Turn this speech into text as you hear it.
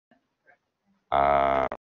I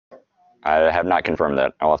have not confirmed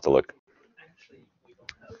that. I'll have to look.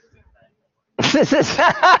 This is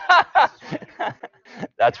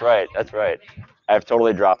That's right. That's right. I've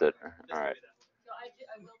totally dropped it. All right.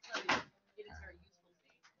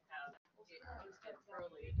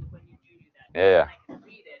 Yeah.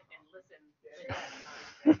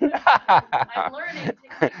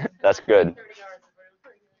 That's good.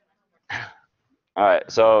 All right,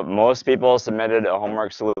 so most people submitted a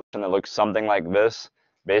homework solution that looks something like this.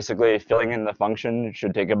 Basically, filling in the function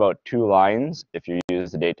should take about 2 lines if you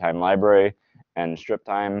use the datetime library and strip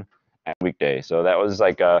time and weekday. So that was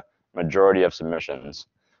like a majority of submissions.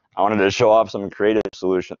 I wanted to show off some creative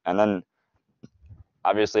solution, and then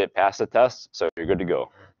obviously it passed the test, so you're good to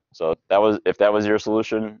go. So if that was your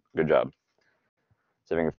solution, good job.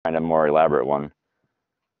 See if I can find a more elaborate one.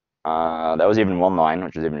 That was even 1 line,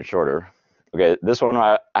 which is even shorter. Okay, this one,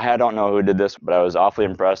 I don't know who did this, but I was awfully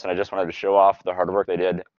impressed, and I just wanted to show off the hard work they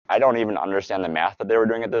did. I don't even understand the math that they were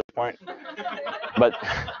doing at this point. But,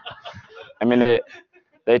 I mean,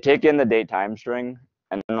 they take in the date time string,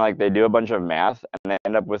 and then, like, they do a bunch of math, and they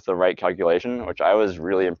end up with the right calculation, which I was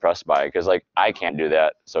really impressed by, because, like, I can't do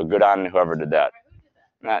that. So good on whoever did that.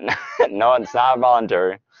 No, it's not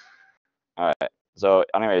voluntary. All right, so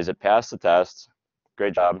anyways, it passed the test.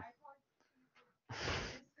 Great job.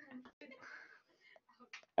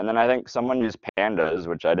 And then I think someone used pandas,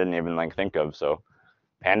 which I didn't even like think of. So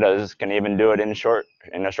pandas can even do it in a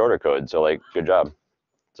shorter code. So like, good job.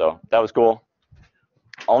 So that was cool.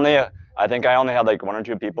 I think I only had like 1 or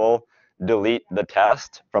 2 people delete the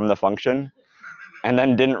test from the function and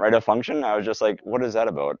then didn't write a function. I was just like, what is that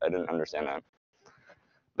about? I didn't understand that.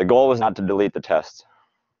 The goal was not to delete the test.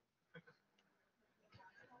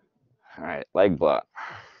 All right, leg blot.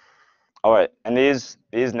 All right, and these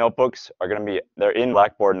notebooks are going to be, they're in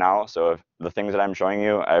Blackboard now. So if the things that I'm showing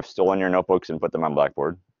you, I've stolen your notebooks and put them on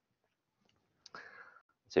Blackboard.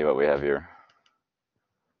 Let's see what we have here.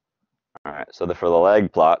 All right, so for the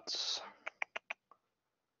lag plots,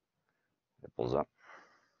 it pulls up.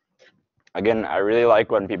 Again, I really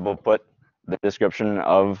like when people put the description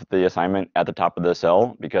of the assignment at the top of the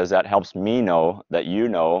cell, because that helps me know that you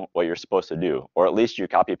know what you're supposed to do, or at least you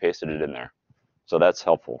copy pasted it in there. So that's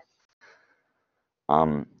helpful.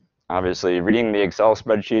 Obviously, reading the Excel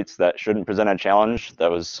spreadsheets, that shouldn't present a challenge. That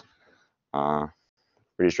was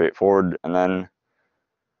pretty straightforward. And then,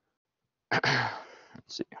 let's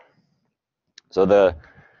see. So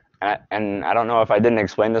and I don't know if I didn't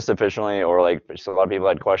explain this sufficiently, or like just a lot of people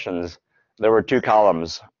had questions. There were 2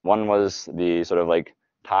 columns. One was the sort of like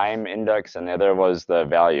time index, and the other was the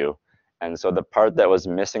value. And so the part that was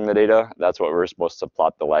missing the data, that's what we were supposed to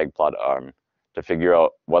plot the lag plot on, to figure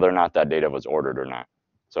out whether or not that data was ordered or not.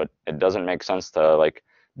 So it doesn't make sense to like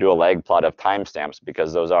do a lag plot of timestamps,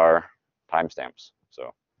 because those are timestamps.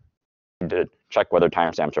 So you need to check whether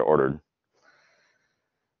timestamps are ordered.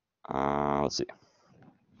 Let's see.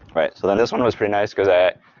 Right, so then this one was pretty nice, because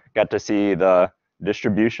I got to see the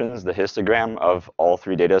distributions, the histogram of all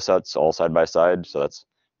 3 data sets all side by side. So that's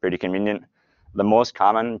pretty convenient. The most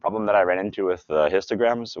common problem that I ran into with the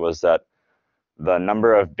histograms was that the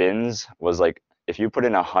number of bins was like, if you put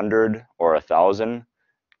in 100 or 1,000,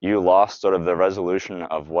 you lost sort of the resolution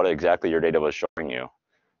of what exactly your data was showing you.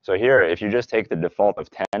 So here, if you just take the default of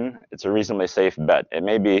 10, it's a reasonably safe bet. It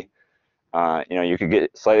may be, you could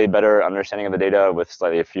get slightly better understanding of the data with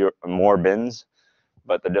slightly more bins,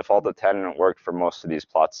 but the default of 10 worked for most of these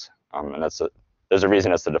plots, and there's a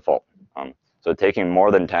reason it's the default. So taking more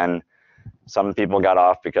than 10, some people got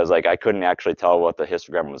off because like I couldn't actually tell what the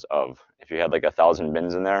histogram was of. If you had like 1,000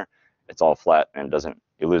 bins in there, it's all flat and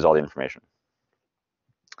you lose all the information.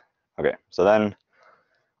 Okay, so then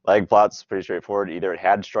lag plots, pretty straightforward. Either it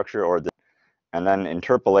had structure or didn't. And then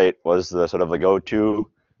interpolate was the sort of the go-to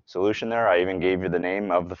solution there. I even gave you the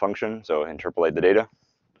name of the function, so interpolate the data.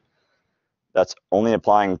 That's only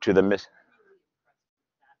applying to the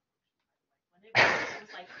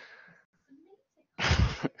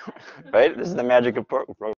right? This is the magic of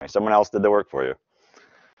programming. Someone else did the work for you.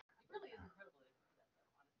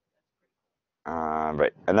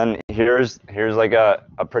 Right, and then here's like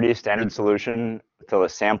a pretty standard solution to the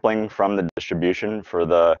sampling from the distribution for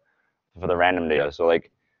the random data. So like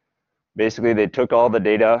basically they took all the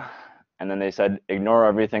data and then they said ignore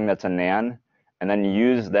everything that's a nan, and then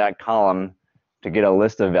use that column to get a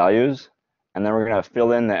list of values, and then we're going to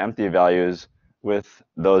fill in the empty values with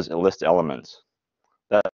those list elements.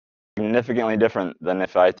 That's significantly different than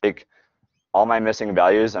if I take all my missing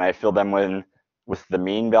values and I fill them in with the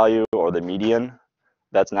mean value or the median.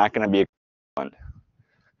 That's not going to be equivalent.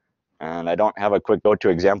 And I don't have a quick go-to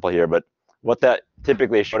example here, but what that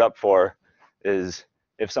typically showed up for is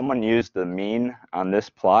if someone used the mean on this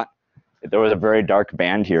plot, there was a very dark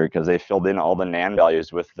band here because they filled in all the NaN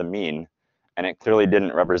values with the mean, and it clearly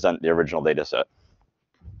didn't represent the original data set.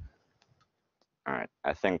 All right,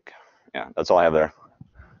 I think, yeah, that's all I have there.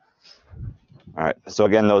 All right, so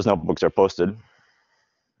again, those notebooks are posted.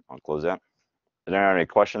 I'll close that. Are there any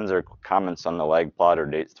questions or comments on the lag plot or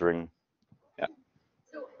date string? Yeah.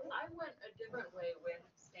 So I went a different way with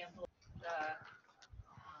sampling the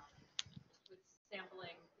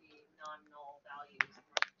non-null values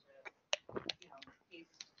to,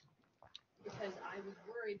 paste, because I was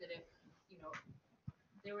worried that if,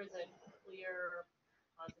 there was a clear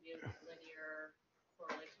positive linear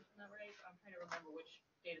correlation, isn't that right? I'm trying to remember which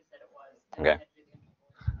data set it was. Okay.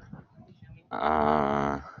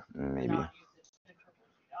 Maybe.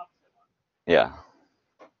 Yeah.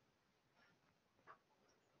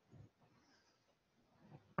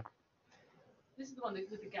 This is the one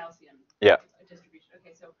with the Gaussian distribution.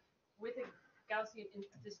 Okay, so with a Gaussian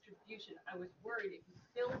distribution, I was worried if you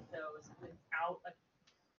filled those without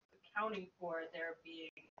accounting for there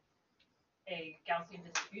being a Gaussian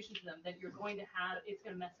distribution to them, that you're going to have, it's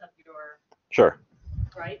going to mess up your. Sure.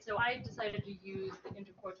 Right? So I decided to use the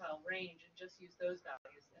interquartile range and just use those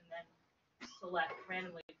values and then select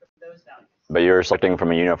randomly from those values. But you're selecting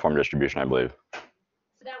from a uniform distribution, I believe. So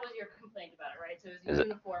that was your complaint about it, right? So it was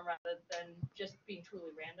uniform rather than just being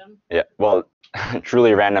truly random? Yeah, well,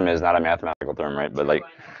 truly random is not a mathematical term, right? But like,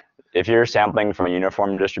 if you're sampling from a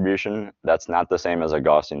uniform distribution, that's not the same as a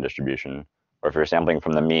Gaussian distribution. Or if you're sampling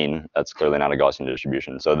from the mean, that's clearly not a Gaussian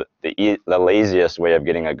distribution. So the laziest way of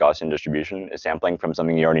getting a Gaussian distribution is sampling from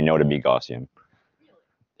something you already know to be Gaussian. Really?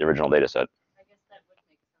 The original data set. I guess that would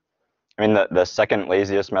make sense. I mean, the second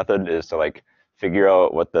laziest method is to like figure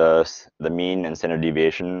out what the mean and standard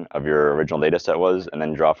deviation of your original data set was, and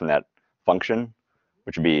then draw from that function,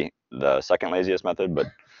 which would be the second laziest method. But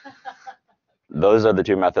those are the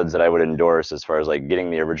two methods that I would endorse as far as like getting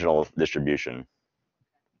the original distribution.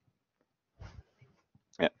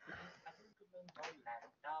 Yeah.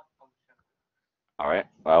 All right.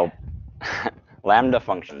 Well, lambda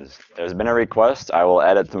functions. There's been a request. I will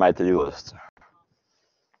add it to my to-do list.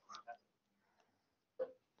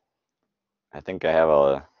 I think I have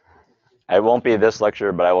a. It won't be this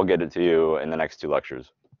lecture, but I will get it to you in the next 2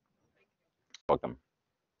 lectures. Welcome.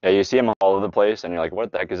 Yeah, you see them all over the place, and you're like,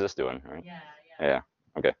 what the heck is this doing? Right? Yeah.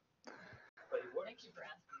 Okay. Thank you for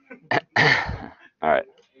asking. All right.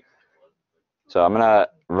 So I'm going to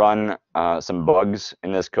run some bugs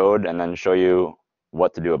in this code and then show you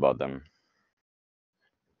what to do about them.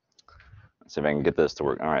 Let's see if I can get this to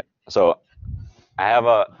work. All right. So I have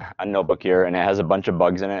a notebook here, and it has a bunch of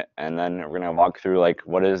bugs in it. And then we're going to walk through, like,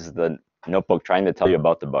 what is the notebook trying to tell you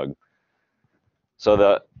about the bug. So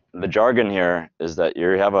the jargon here is that you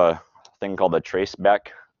have a thing called a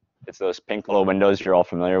traceback. It's those pink little windows you're all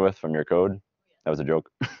familiar with from your code. That was a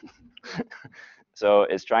joke. So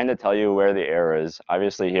it's trying to tell you where the error is.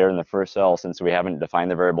 Obviously here in the first cell, since we haven't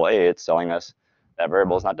defined the variable a, it's telling us that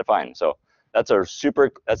variable is not defined. So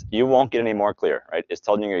you won't get any more clear, right? It's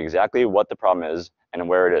telling you exactly what the problem is and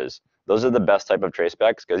where it is. Those are the best type of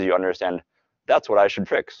tracebacks because you understand that's what I should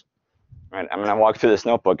fix. Right? I'm gonna walk through this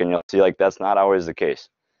notebook and you'll see like that's not always the case.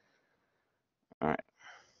 All right.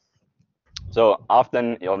 So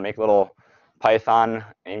often you'll make little Python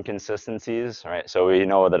inconsistencies, right? So we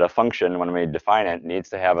know that a function, when we define it, needs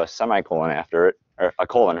to have a semicolon after it, or a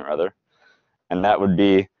colon rather, and that would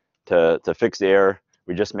be to fix the error.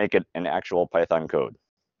 We just make it an actual Python code.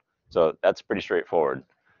 So that's pretty straightforward.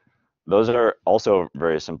 Those are also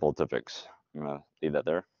very simple to fix. I'm gonna leave that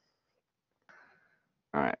there.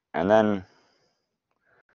 All right, and then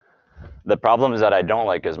the problems that I don't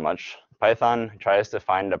like as much, Python tries to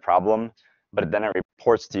find a problem, but then it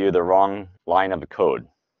reports to you the wrong line of code.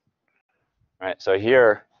 Right, so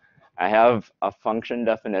here I have a function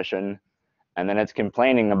definition, and then it's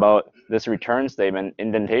complaining about this return statement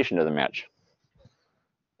indentation doesn't match.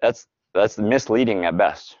 That's misleading at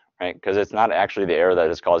best, right? Because it's not actually the error that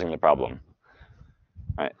is causing the problem.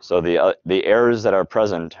 Right, so the errors that are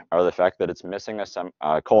present are the fact that it's missing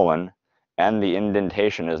a colon, and the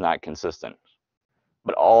indentation is not consistent.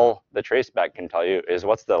 But all the traceback can tell you is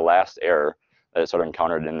what's the last error that it sort of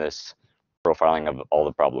encountered in this profiling of all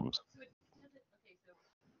the problems. So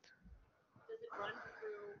does it run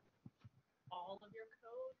through all of your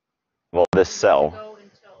code? Well, this cell. Go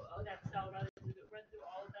until that cell, does it run through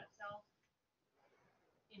all of that cell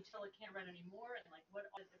until it can't run anymore? And like, what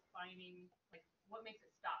is defining, like, what makes it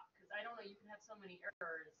stop? Because I don't know, you can have so many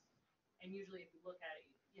errors, and usually if you look at it,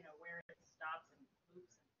 you know where it stops and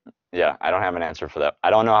loops. Yeah, I don't have an answer for that. I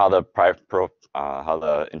don't know how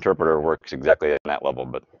the interpreter works exactly at that level,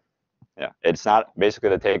 but yeah, it's not, basically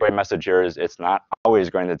the takeaway message here is it's not always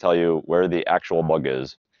going to tell you where the actual bug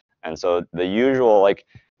is. And so the usual, like,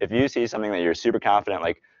 if you see something that you're super confident,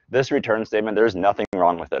 like this return statement, there's nothing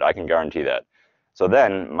wrong with it, I can guarantee that. So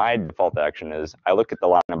then my default action is I look at the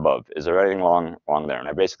line above. Is there anything wrong there? And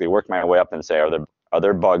I basically work my way up and say, are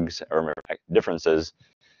there bugs or differences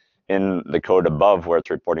in the code above where it's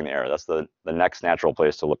reporting the error? That's the next natural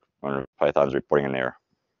place to look when Python's reporting an error.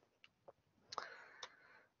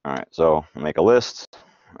 All right, so we'll make a list,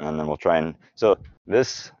 and then we'll try and, so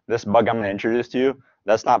this bug I'm going to introduce to you,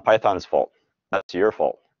 that's not Python's fault. That's your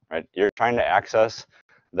fault, right? You're trying to access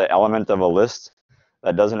the element of a list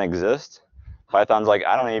that doesn't exist. Python's like,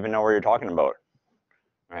 I don't even know where you're talking about.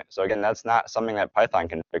 Right? So again, that's not something that Python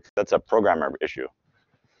can fix. That's a programmer issue.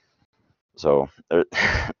 So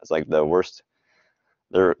it's like the worst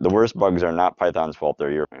bugs are not Python's fault,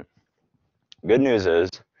 they're your fault. Good news is,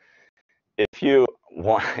 if you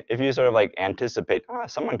sort of like anticipate,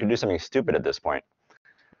 someone could do something stupid at this point,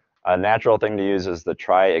 a natural thing to use is the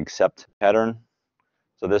try except pattern.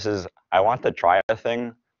 So this is, I want to try a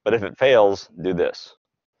thing, but if it fails, do this.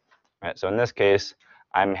 Right? So in this case,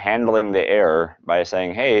 I'm handling the error by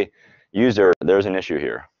saying, hey, user, there's an issue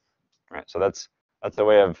here. Right? So that's a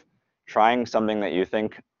way of trying something that you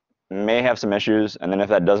think may have some issues, and then if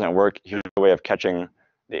that doesn't work, here's a way of catching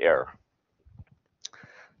the error.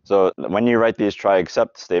 So when you write these try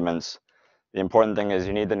except statements, the important thing is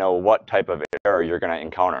you need to know what type of error you're going to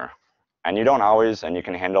encounter. And you don't always, and you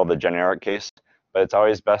can handle the generic case, but it's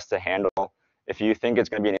always best to handle, if you think it's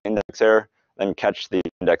going to be an index error, then catch the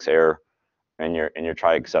index error in your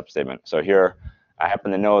try except statement. So here, I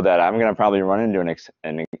happen to know that I'm going to probably run into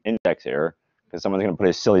an index error because someone's going to put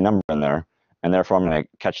a silly number in there, and therefore I'm going to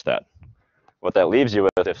catch that. What that leaves you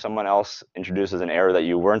with, if someone else introduces an error that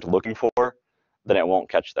you weren't looking for, then it won't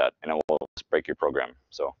catch that, and it will just break your program.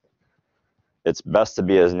 So it's best to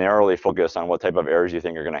be as narrowly focused on what type of errors you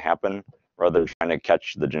think are going to happen, rather than trying to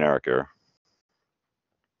catch the generic error.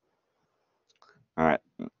 All right,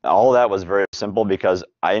 all of that was very simple because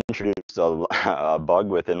I introduced a bug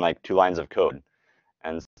within like 2 lines of code.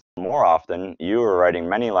 And more often, you are writing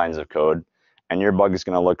many lines of code, and your bug is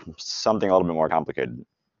going to look something a little bit more complicated.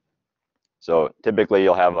 So typically,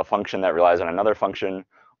 you'll have a function that relies on another function,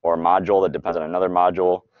 or a module that depends on another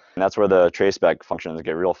module. And that's where the traceback functions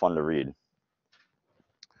get real fun to read.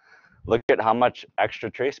 Look at how much extra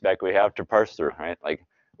traceback we have to parse through, right? Like,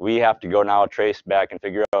 we have to go now trace back and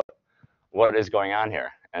figure out what is going on here.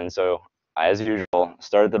 And so, as usual,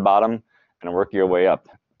 start at the bottom and work your way up.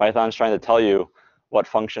 Python's trying to tell you what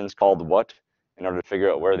function's called what in order to figure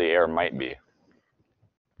out where the error might be.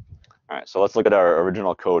 All right, so let's look at our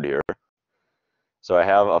original code here. So I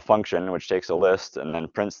have a function which takes a list and then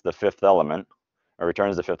prints the 5th element, or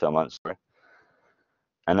returns the 5th element, sorry.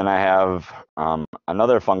 And then I have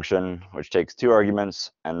another function which takes 2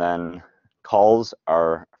 arguments and then calls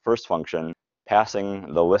our first function,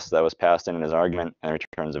 passing the list that was passed in as an argument, and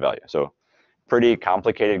returns a value. So pretty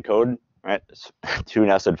complicated code, right? It's 2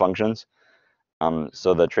 nested functions.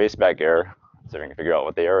 So the traceback error, so we can figure out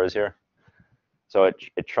what the error is here. So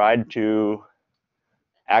it tried to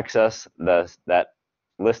access that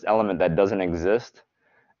list element that doesn't exist.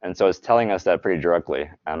 And so it's telling us that pretty directly.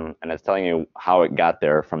 And it's telling you how it got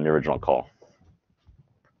there from the original call.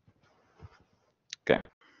 Okay.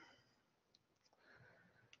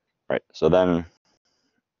 Right. So then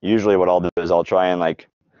usually what I'll do is I'll try and, like,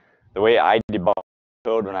 the way I debug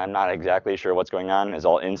code when I'm not exactly sure what's going on is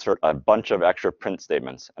I'll insert a bunch of extra print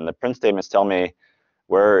statements. And the print statements tell me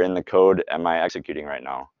where in the code am I executing right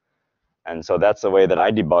now. And so that's the way that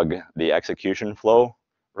I debug the execution flow,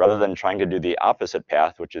 rather than trying to do the opposite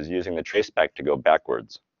path, which is using the traceback to go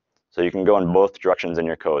backwards. So you can go in both directions in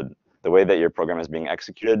your code, the way that your program is being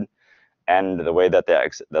executed and the way that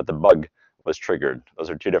the bug was triggered. Those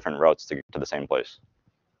are 2 different routes to get to the same place.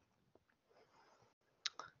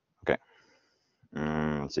 Okay.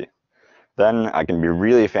 Let's see. Then I can be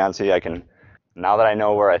really fancy. Now that I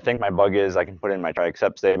know where I think my bug is, I can put in my try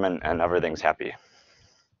except statement and everything's happy.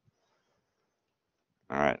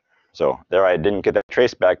 All right. So there I didn't get the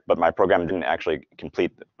traceback, but my program didn't actually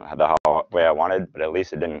complete the way I wanted, but at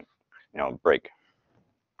least it didn't, break.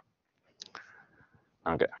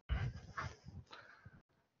 Okay.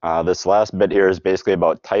 This last bit here is basically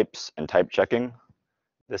about types and type checking.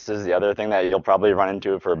 This is the other thing that you'll probably run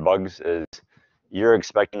into for bugs is you're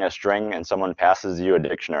expecting a string and someone passes you a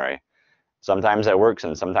dictionary. Sometimes that works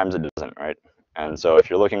and sometimes it doesn't, right? And so if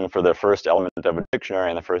you're looking for the first element of a dictionary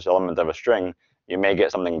and the first element of a string, you may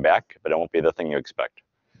get something back, but it won't be the thing you expect.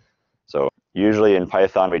 So usually in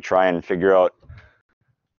Python, we try and figure out,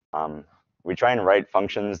 we try and write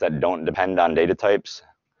functions that don't depend on data types.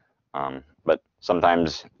 But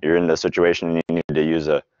sometimes you're in the situation you need to use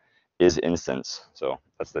a is instance. So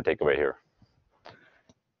that's the takeaway here.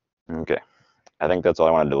 Okay, I think that's all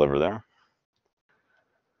I want to deliver there.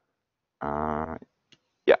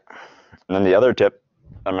 Yeah, and then the other tip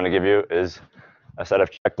I'm going to give you is a set of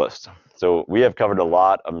checklists. So we have covered a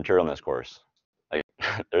lot of material in this course. Like,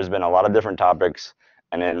 there's been a lot of different topics,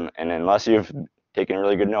 and unless you've taken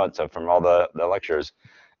really good notes from all the lectures,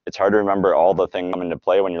 it's hard to remember all the things come into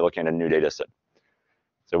play when you're looking at a new data set.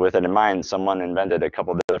 So with it in mind, someone invented a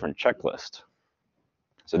couple of different checklists.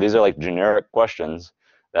 So these are like generic questions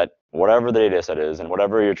that whatever the data set is and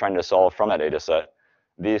whatever you're trying to solve from that data set,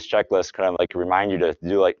 these checklists kind of like remind you to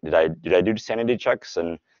do, like, did I do sanity checks,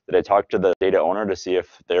 and did I talk to the data owner to see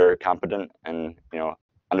if they're competent and, you know,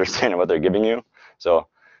 understand what they're giving you. So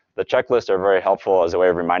the checklists are very helpful as a way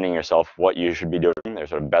of reminding yourself what you should be doing. They're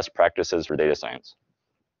sort of best practices for data science.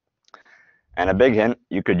 And a big hint,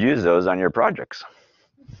 you could use those on your projects.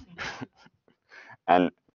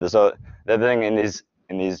 And so the other thing in these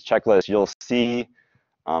checklists, you'll see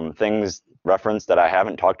things referenced that I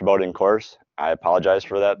haven't talked about in course. I apologize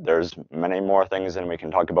for that. There's many more things than we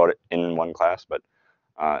can talk about in one class, but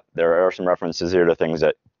there are some references here to things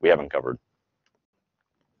that we haven't covered.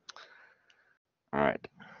 All right,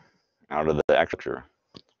 out of the lecture.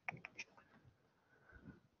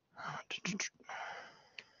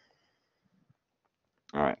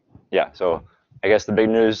 All right, yeah, so I guess the big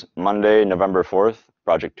news, Monday, November 4th,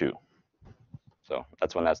 project 2. So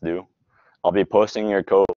that's when that's due. I'll be posting your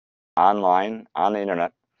code online on the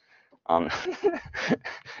internet.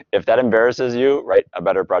 If that embarrasses you, write a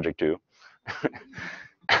better project 2.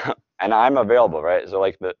 And I'm available, right? So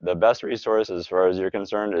like the best resource as far as you're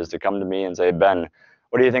concerned is to come to me and say, Ben,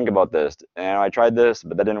 what do you think about this? And I tried this,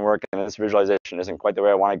 but that didn't work, and this visualization isn't quite the way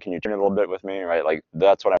I wanted. Can you turn it a little bit with me, right? Like,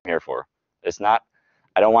 that's what I'm here for. It's not,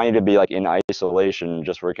 I don't want you to be like in isolation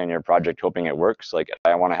just working on your project hoping it works. Like,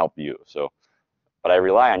 I want to help you. So, but I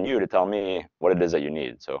rely on you to tell me what it is that you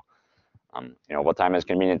need. So, you know, what time is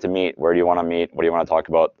convenient to meet? Where do you want to meet? What do you want to talk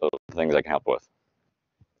about? Those things I can help with.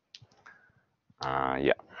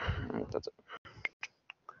 Yeah, that's it.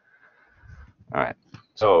 All right,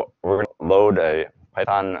 so we're going to load a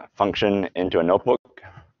Python function into a notebook.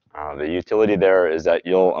 The utility there is that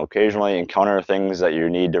you'll occasionally encounter things that you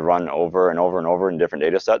need to run over and over and over in different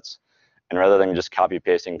data sets. And rather than just copy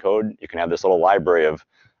pasting code, you can have this little library of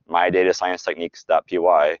mydatascience-techniques.py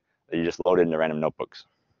that you just load into random notebooks.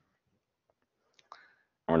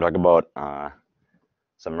 And we're talking about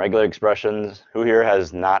some regular expressions. Who here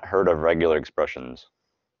has not heard of regular expressions?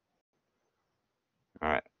 All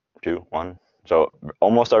right, 2, 1. So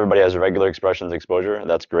almost everybody has regular expressions exposure.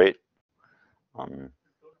 That's great. Always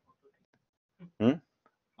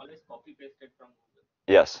copy pasted from Google.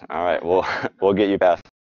 Yes. All right. We'll get you past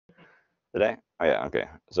today. Oh yeah. Okay.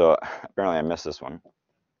 So apparently I missed this one.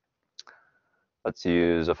 Let's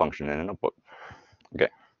use a function in a notebook. Okay.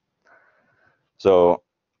 So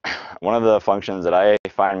one of the functions that I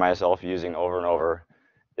find myself using over and over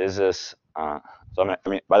is this. So I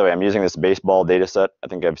mean, by the way, I'm using this baseball data set. I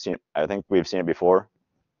think we've seen it before.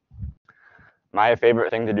 My favorite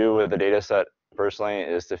thing to do with the data set personally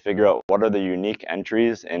is to figure out what are the unique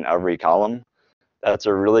entries in every column. That's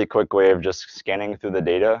a really quick way of just scanning through the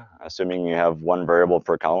data, assuming you have one variable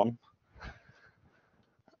per column.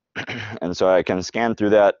 And so I can scan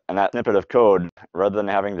through that, and that snippet of code, rather than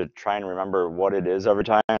having to try and remember what it is every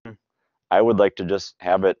time, I would like to just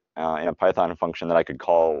have it in a Python function that I could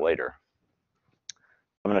call later.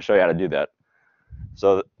 I'm going to show you how to do that.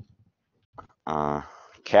 So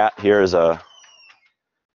cat here is a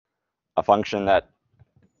function that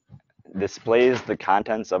displays the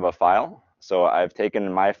contents of a file. So I've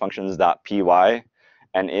taken my functions.py,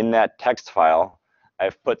 and in that text file,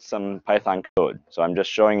 I've put some Python code. So I'm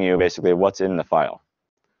just showing you basically what's in the file.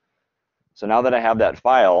 So now that I have that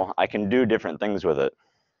file, I can do different things with it.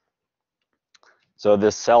 So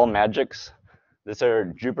this cell magics, these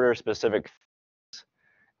are Jupyter-specific things,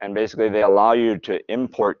 and basically they allow you to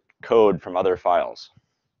import code from other files.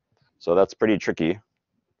 So that's pretty tricky.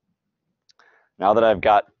 Now that I've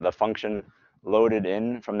got the function loaded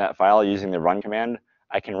in from that file using the run command,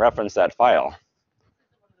 I can reference that file.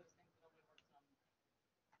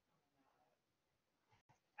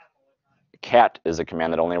 Cat is a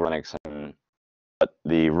command that only runs in, but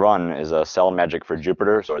the run is a cell magic for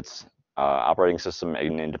Jupyter, so it's operating system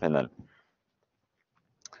independent.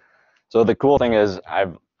 So the cool thing is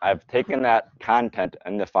I've taken that content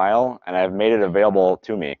in the file and I've made it available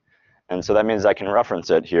to me. And so that means I can reference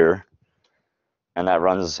it here and that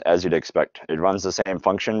runs as you'd expect. It runs the same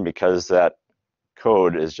function because that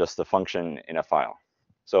code is just the function in a file.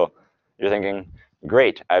 So you're thinking,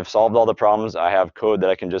 great, I've solved all the problems. I have code that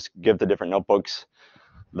I can just give to different notebooks.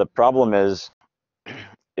 The problem is,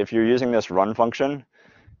 if you're using this run function,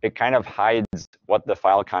 it kind of hides what the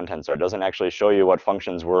file contents are. It doesn't actually show you what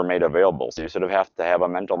functions were made available. So you sort of have to have a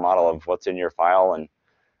mental model of what's in your file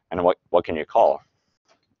and what can you call.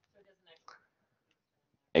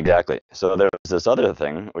 Exactly. So there's this other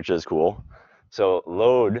thing, which is cool. So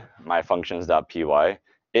load my functions.py,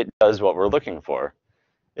 it does what we're looking for.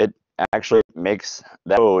 It actually makes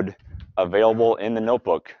that code available in the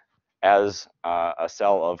notebook as a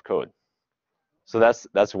cell of code. So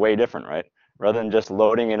that's way different, right? Rather than just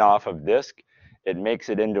loading it off of disk, it makes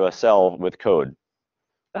it into a cell with code.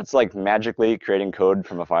 That's like magically creating code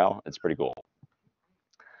from a file. It's pretty cool.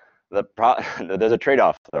 There's a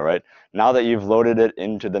trade-off though, right? Now that you've loaded it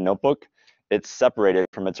into the notebook, it's separated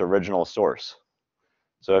from its original source.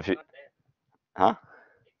 So if you, huh?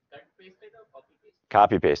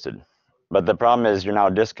 Copy pasted. But the problem is you're now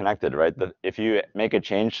disconnected, right? If you make a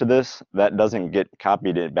change to this, that doesn't get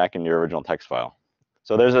copied back into your original text file.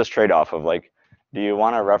 So there's this trade-off of like, do you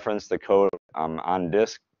want to reference the code on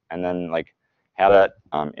disk and then like have that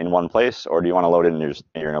in one place, or do you want to load it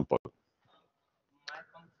in your notebook?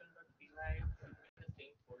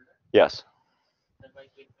 Yes.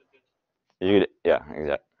 Yeah,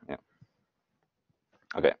 exactly. Yeah.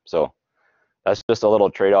 Okay, so that's just a little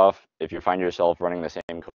trade-off if you find yourself running the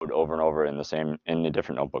same code over and over in the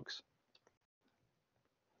different notebooks.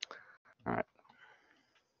 All right.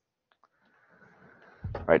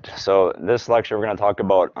 Right, so this lecture we're going to talk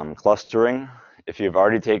about clustering. If you've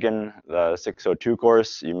already taken the 602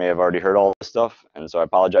 course, you may have already heard all this stuff, and so I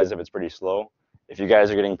apologize if it's pretty slow. If you guys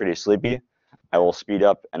are getting pretty sleepy, I will speed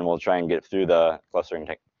up and we'll try and get through the clustering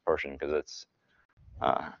portion because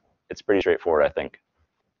it's pretty straightforward, I think.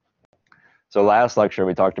 So last lecture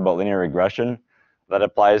we talked about linear regression. That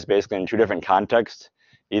applies basically in two different contexts,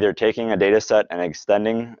 either taking a data set and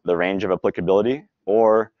extending the range of applicability,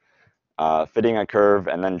 or fitting a curve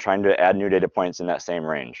and then trying to add new data points in that same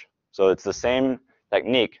range. So it's the same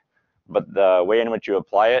technique, but the way in which you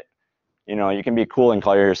apply it, you can be cool and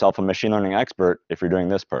call yourself a machine learning expert if you're doing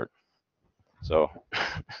this part. So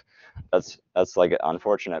that's like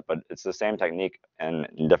unfortunate, but it's the same technique and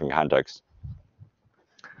in different contexts.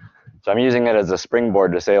 So I'm using it as a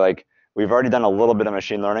springboard to say, like, we've already done a little bit of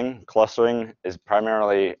machine learning. Clustering is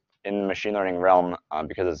primarily in the machine learning realm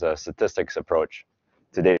because it's a statistics approach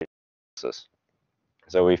to data analysis.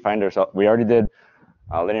 So we already did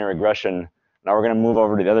linear regression. Now we're going to move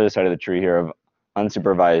over to the other side of the tree here of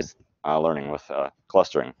unsupervised learning with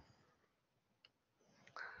clustering.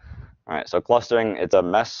 All right, so clustering, it's a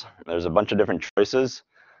mess. There's a bunch of different choices.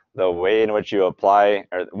 The way in which you apply,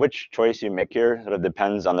 or which choice you make here, sort of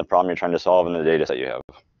depends on the problem you're trying to solve in the data set you have.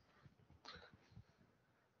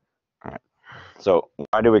 All right, so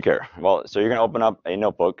why do we care? Well, so you're going to open up a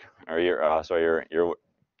notebook, or your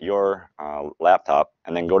laptop,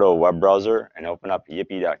 and then go to a web browser and open up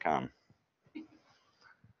yippee.com.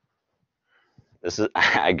 This is,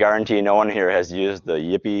 I guarantee no one here has used the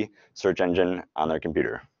Yippee search engine on their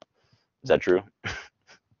computer. Is that true?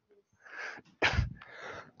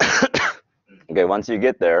 Okay, once you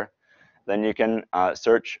get there, then you can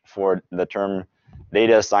search for the term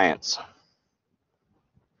data science.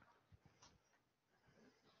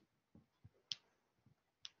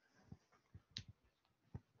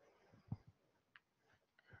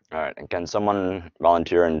 All right, and can someone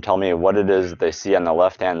volunteer and tell me what it is that they see on the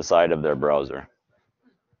left-hand side of their browser?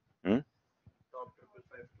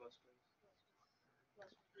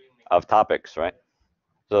 Of topics, right?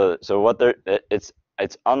 So what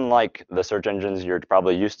it's unlike the search engines you're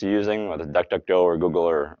probably used to using, whether DuckDuckGo or Google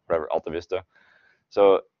or whatever, AltaVista.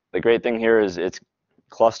 So the great thing here is it's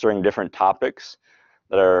clustering different topics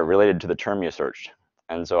that are related to the term you searched.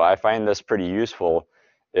 And so I find this pretty useful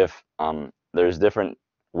if there's different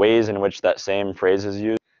ways in which that same phrase is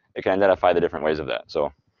used. It can identify the different ways of that.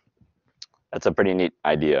 So that's a pretty neat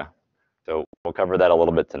idea. So we'll cover that a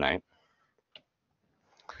little bit tonight.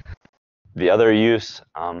 The other use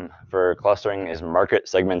for clustering is market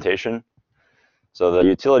segmentation. So the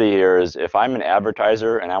utility here is if I'm an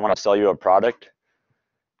advertiser and I want to sell you a product,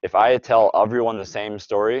 if I tell everyone the same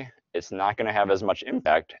story, it's not going to have as much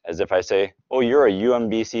impact as if I say, oh, you're a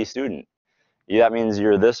UMBC student. That means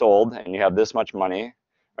you're this old and you have this much money,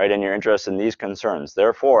 right? And you're interested in these concerns.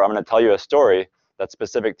 Therefore, I'm going to tell you a story that's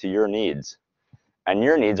specific to your needs. And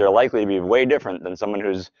your needs are likely to be way different than someone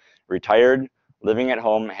who's retired, living at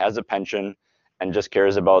home, has a pension, and just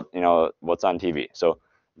cares about what's on TV. So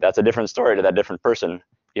that's a different story to that different person,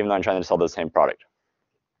 even though I'm trying to sell the same product.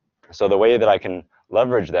 So the way that I can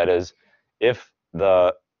leverage that is if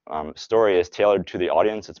the story is tailored to the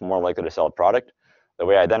audience, it's more likely to sell a product. The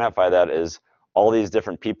way I identify that is all these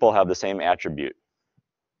different people have the same attribute.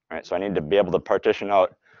 Right? So I need to be able to partition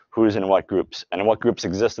out who's in what groups and what groups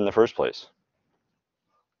exist in the first place.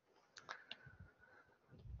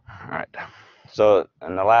 All right. So,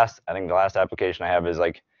 and I think the last application I have is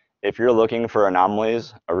like, if you're looking for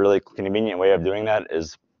anomalies, a really convenient way of doing that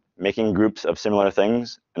is making groups of similar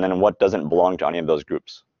things, and then what doesn't belong to any of those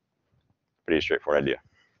groups. Pretty straightforward idea.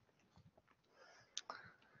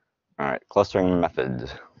 All right, clustering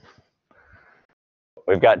methods.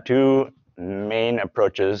 We've got two main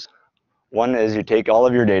approaches. One is you take all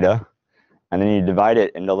of your data, and then you divide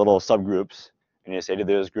it into little subgroups, and you say, do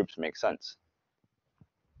those groups make sense?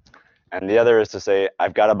 And the other is to say,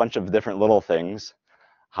 I've got a bunch of different little things.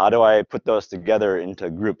 How do I put those together into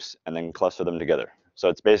groups and then cluster them together? So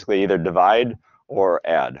it's basically either divide or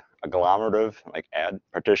add. Agglomerative, like add,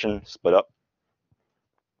 partition, split up.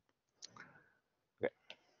 Okay.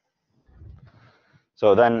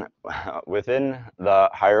 So then within the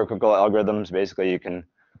hierarchical algorithms, basically you can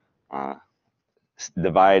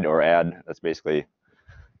divide or add. That's basically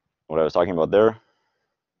what I was talking about there.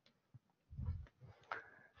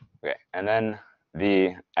 Okay, and then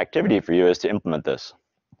the activity for you is to implement this.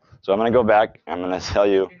 So I'm going to go back. I'm going to tell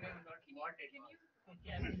you.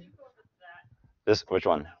 This, which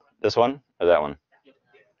one? This one or that one?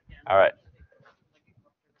 All right.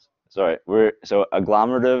 Sorry, so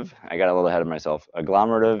agglomerative, I got a little ahead of myself.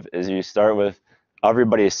 Agglomerative is you start with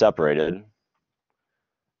everybody separated,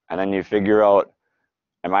 and then you figure out,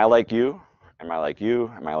 am I like you? Am I like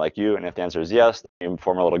you? Am I like you? And if the answer is yes, you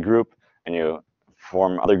form a little group, and you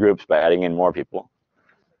form other groups by adding in more people.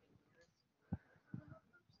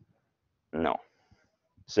 No.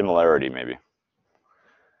 Similarity, maybe.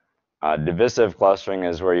 Divisive clustering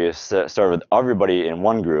is where you start with everybody in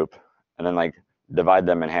one group, and then like divide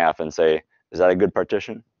them in half and say, is that a good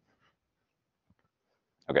partition?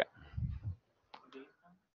 Okay.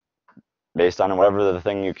 Based on whatever the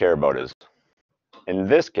thing you care about is. In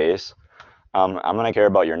this case, I'm going to care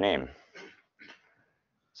about your name.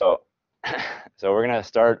 So, so we're going to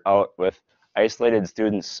start out with isolated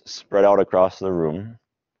students spread out across the room.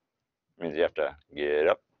 It means you have to get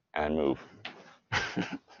up and move.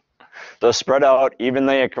 So spread out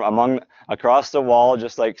evenly across the wall,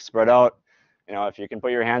 just like spread out. You know, if you can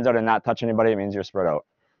put your hands out and not touch anybody, it means you're spread out.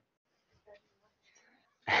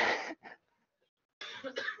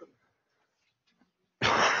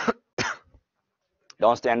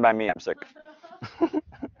 Don't stand by me, I'm sick.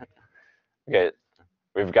 Okay,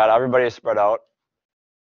 we've got everybody spread out.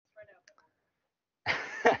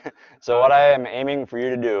 So what I am aiming for you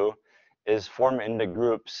to do is form into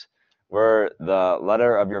groups where the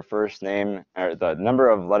letter of your first name, or the number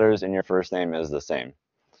of letters in your first name is the same.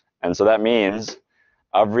 And so that means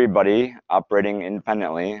everybody operating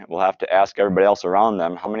independently will have to ask everybody else around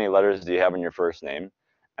them, how many letters do you have in your first name?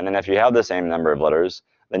 And then if you have the same number of letters,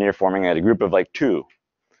 then you're forming a group of like 2.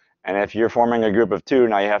 And if you're forming a group of 2,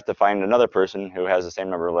 now you have to find another person who has the same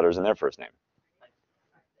number of letters in their first name.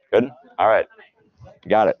 Good? All right.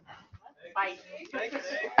 Got it.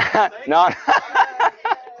 No.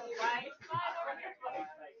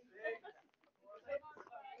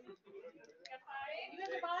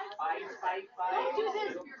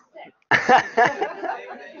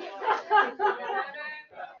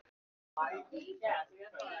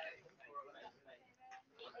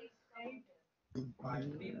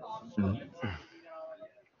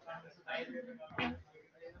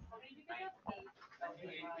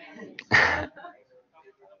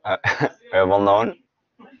 Well known.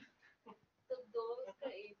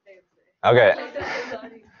 Okay.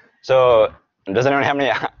 So, does anyone have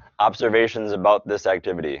any observations about this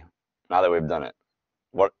activity now that we've done it?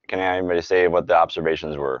 What can anybody say what the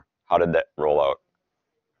observations were? How did that roll out?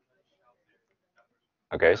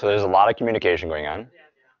 Okay, so there's a lot of communication going on.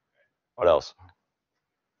 What else?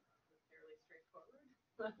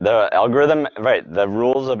 The algorithm, right, the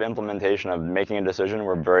rules of implementation of making a decision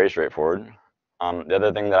were very straightforward. The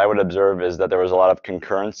other thing that I would observe is that there was a lot of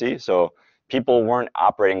concurrency. So people weren't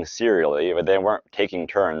operating serially, but they weren't taking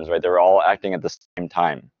turns, right? They were all acting at the same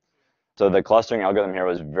time. So the clustering algorithm here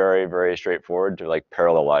was very, very straightforward to like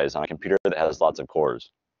parallelize on a computer that has lots of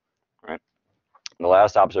cores, right? And the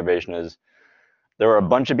last observation is there were a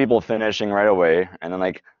bunch of people finishing right away, and then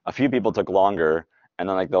like a few people took longer, and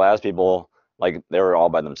then like the last people, like they were all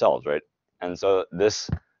by themselves, right? And so this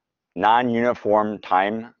non-uniform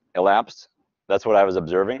time elapsed, that's what I was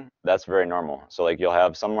observing. That's very normal. So like you'll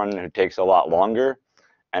have someone who takes a lot longer,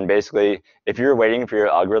 And basically, if you're waiting for your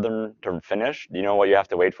algorithm to finish, do you know what you have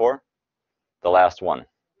to wait for? The last one.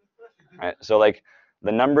 Right? So like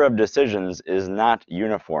the number of decisions is not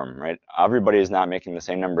uniform, right? Everybody is not making the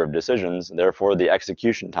same number of decisions. Therefore, the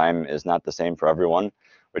execution time is not the same for everyone,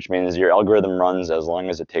 which means your algorithm runs as long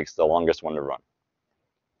as it takes the longest one to run.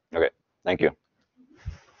 Okay, thank you.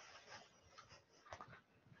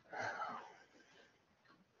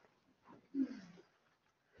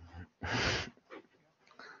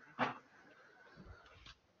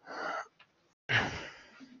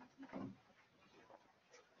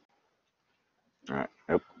 All right,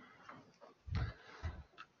 yep.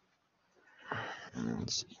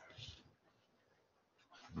 Let's see.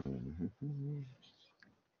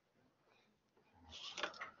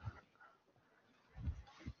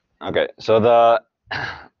 Okay, so the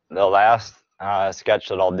last sketch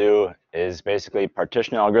that I'll do is basically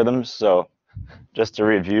partition algorithms. So just to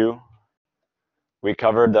review, we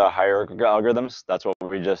covered the hierarchical algorithms. That's what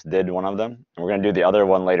we just did, one of them. And we're going to do the other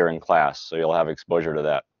one later in class, so you'll have exposure to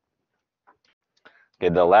that. Okay,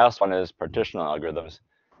 the last one is partitional algorithms.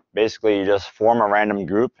 Basically, you just form a random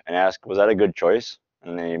group and ask, was that a good choice?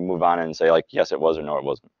 And then you move on and say, like, yes, it was, or no, it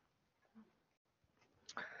wasn't.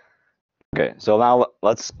 Okay, so now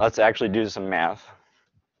let's actually do some math,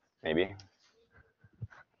 maybe.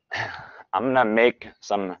 I'm going to make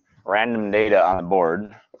some random data on the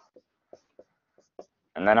board.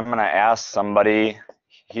 And then I'm going to ask somebody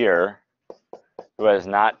here who has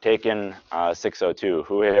not taken 602.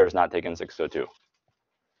 Who here has not taken 602?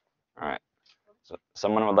 All right. So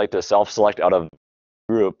someone would like to self-select out of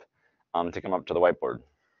group to come up to the whiteboard.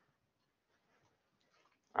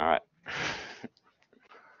 All right.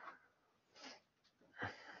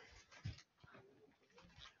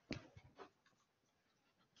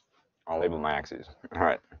 I'll label my axes. All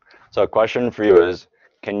right. So a question for you is,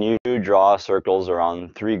 can you draw circles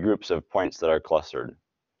around 3 groups of points that are clustered?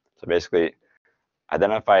 So basically,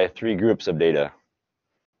 identify 3 groups of data.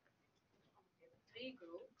 3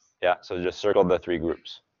 groups. Yeah, so just circle the 3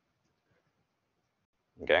 groups.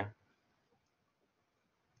 Okay.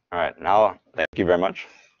 All right, now, thank you very much.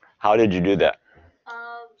 How did you do that?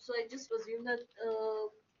 So I just assume that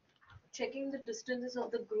checking the distances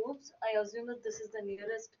of the groups, I assume that this is the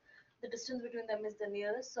nearest, the distance between them is the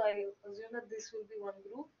nearest. So I assume that this will be one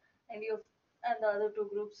group, and the other 2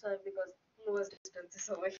 groups are because lowest distance is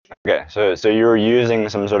over here. Okay, so you're using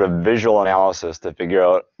some sort of visual analysis to figure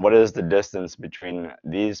out what is the distance between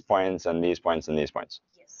these points and these points and these points.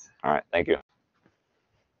 Yes. All right, thank you.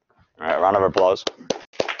 All right, round of applause.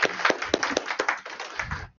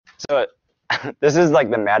 So this is like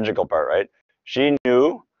the magical part, right? She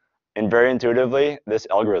knew, and very intuitively, this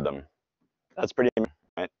algorithm. That's pretty,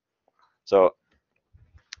 right? So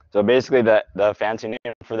basically, the fancy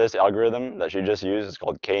name for this algorithm that she just used is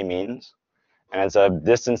called k-means, and it's a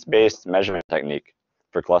distance-based measurement technique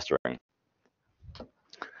for clustering.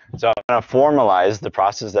 So I'm going to formalize the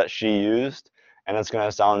process that she used, and it's going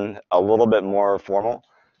to sound a little bit more formal,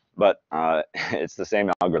 but it's the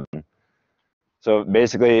same algorithm. So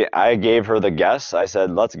basically, I gave her the guess. I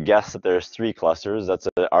said, let's guess that there's 3 clusters. That's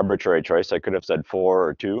an arbitrary choice. I could have said 4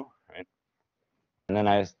 or 2, right?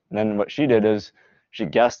 And then what she did is she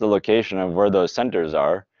guessed the location of where those centers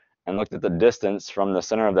are and looked at the distance from the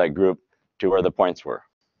center of that group to where the points were.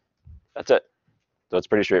 That's it. So it's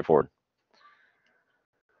pretty straightforward.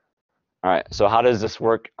 All right, so how does this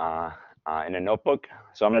work in a notebook?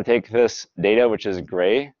 So I'm going to take this data, which is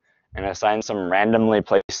gray, and assign some randomly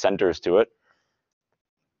placed centers to it.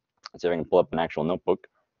 Let's see if I can pull up an actual notebook.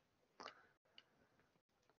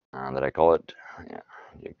 That I call it, yeah.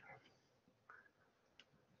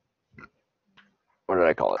 What did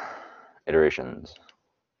I call it? Iterations.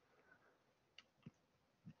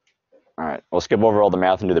 All right, we'll skip over all the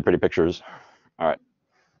math and do the pretty pictures. All right,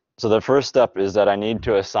 so the first step is that I need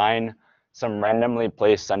to assign some randomly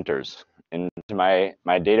placed centers. And my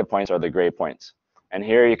data points are the gray points. And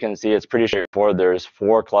here you can see it's pretty straightforward. There's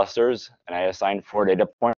 4 clusters, and I assigned 4 data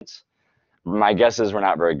points. My guesses were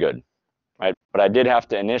not very good, right? But I did have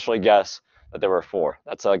to initially guess that there were 4.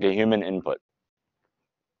 That's like a human input.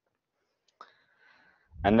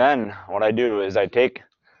 And then what I do is I take,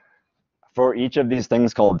 for each of these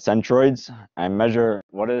things called centroids, I measure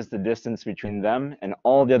what is the distance between them and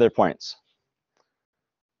all the other points.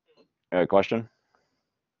 Question?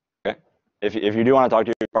 Okay. If you do want to talk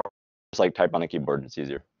to your just like type on the keyboard, it's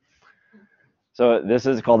easier. So this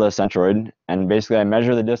is called a centroid, and basically I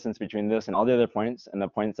measure the distance between this and all the other points, and the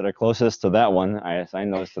points that are closest to that one, I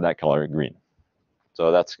assign those to that color, green.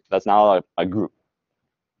 So that's now a group.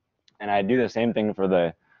 And I do the same thing for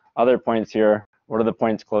the other points here what are the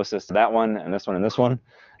points closest to that one and this one and this one. And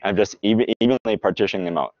I'm just evenly partitioning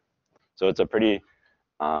them out. So it's a pretty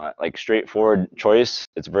like straightforward choice.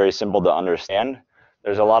 It's very simple to understand.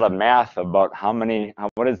 There's a lot of math about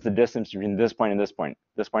what is the distance between this point and this point,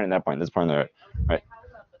 this point and that point, this point and that, right? How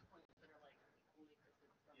about the points that are like equally distant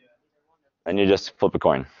from either one of them? And you just flip a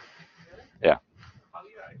coin. Yeah. How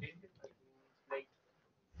you identify, like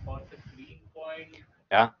for the green point,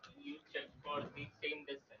 Yeah. you check for the same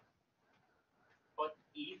distance. For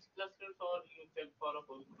each cluster, or you check for a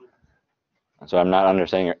whole group? So I'm not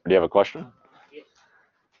understanding. Do you have a question? Yes.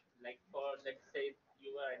 Like for, let's say,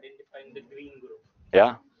 you are identifying the green group.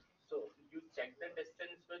 Yeah. So you check the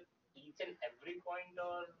distance with each and every point,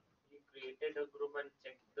 or you created a group and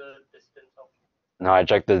checked the distance of? No, I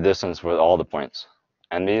checked the distance with all the points.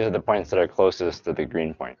 And these are the points that are closest to the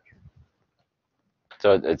green point.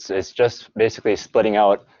 So it's just basically splitting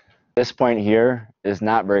out. This point here is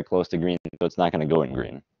not very close to green, so it's not going to go in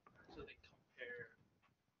green. So they compare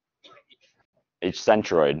Each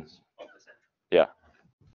centroid. of the center. Yeah.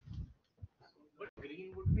 But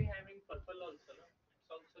green would be having purple also, no? It's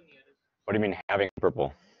also nearest. What do you mean having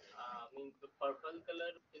purple? Means the purple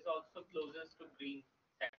color is also closest to green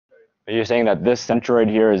centroid. Are you saying that this centroid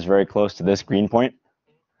here is very close to this green point?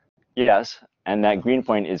 Yes, and that green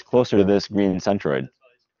point is closer to this green centroid.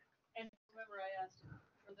 And remember, I asked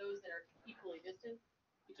for those that are equally distant,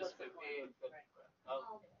 you just put one. Right.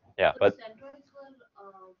 Yeah, but the centroids were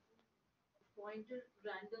pointed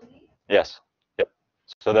randomly. yes. Yep.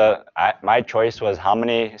 So my choice was how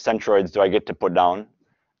many centroids do I get to put down,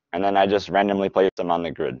 and then I just randomly place them on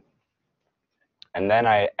the grid. And then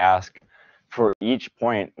I ask for each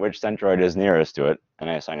point which centroid is nearest to it, and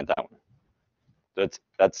I assign it that one. So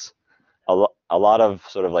that's a lot of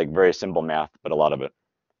sort of like very simple math, but a lot of it.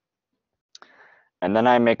 And then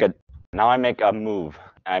I make a move.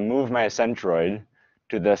 I move my centroid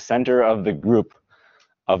to the center of the group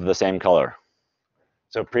of the same color.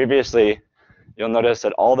 So previously, you'll notice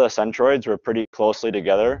that all the centroids were pretty closely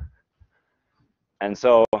together. And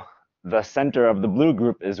so the center of the blue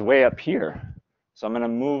group is way up here. So I'm going to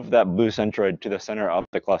move that blue centroid to the center of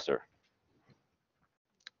the cluster.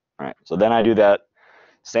 All right, so then I do that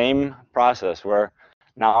same process where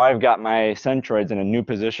now I've got my centroids in a new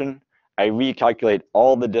position. I recalculate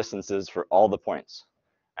all the distances for all the points.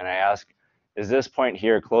 And I ask, is this point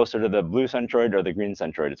here closer to the blue centroid or the green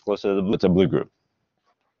centroid? It's closer to the blue, it's a blue group.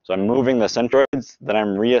 So I'm moving the centroids, then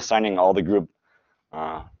I'm reassigning all the group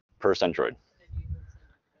per centroid.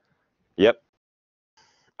 Yep.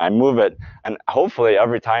 I move it, and hopefully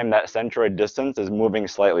every time that centroid distance is moving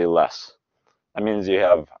slightly less. That means you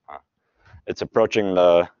have, it's approaching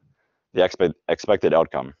the expected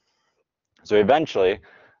outcome. So eventually,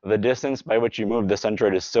 the distance by which you move the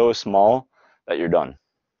centroid is so small that you're done.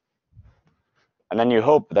 And then you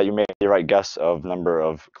hope that you make the right guess of number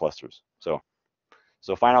of clusters.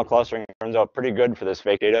 So final clustering turns out pretty good for this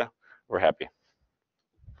fake data. We're happy.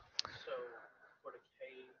 So for the K,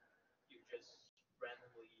 you just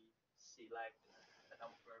randomly select the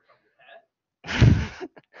number from the hat?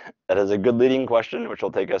 That is a good leading question, which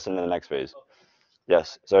will take us into the next phase. Okay.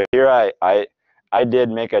 Yes. So here I did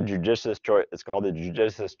make a judicious choice. It's called a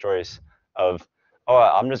judicious choice of, oh,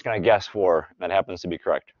 I'm just going to guess 4. That happens to be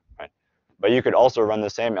correct, right? But you could also run the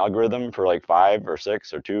same algorithm for like 5 or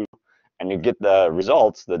 6 or 2, and you get the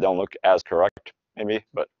results that don't look as correct, maybe.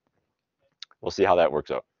 But we'll see how that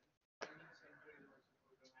works out.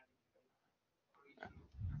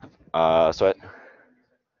 So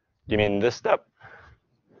you mean this step?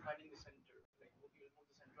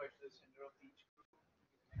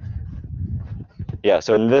 Yeah,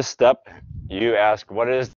 so in this step, you ask what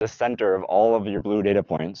is the center of all of your blue data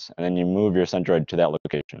points, and then you move your centroid to that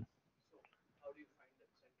location. So how do you find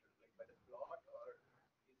that center? Like by the plot, or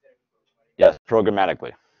is there any programmatic? Yes,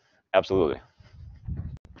 programmatically. Absolutely.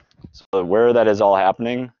 So where that is all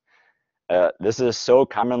happening, this is so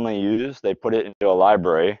commonly used, they put it into a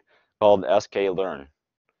library called sklearn.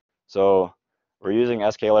 So we're using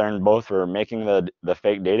sklearn both for making the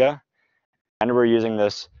fake data, and we're using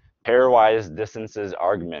this pairwise distances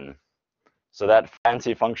argmin. So that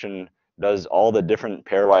fancy function does all the different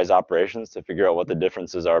pairwise operations to figure out what the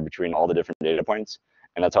differences are between all the different data points.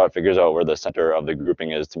 And that's how it figures out where the center of the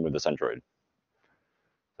grouping is to move the centroid.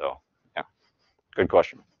 So yeah, good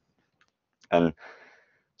question. And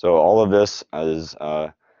so all of this is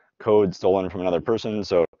code stolen from another person.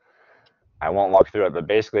 So I won't walk through it, but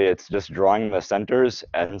basically it's just drawing the centers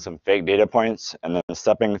and some fake data points and then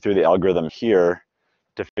stepping through the algorithm here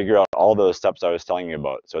to figure out all those steps I was telling you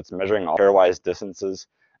about. So it's measuring all pairwise distances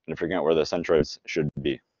and figuring out where the centroids should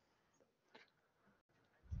be.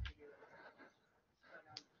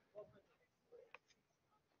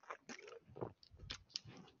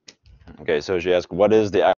 Okay, so she asked, what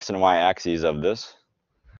is the x and y axes of this?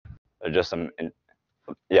 They're just some,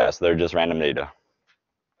 yes, they're just random data. Okay,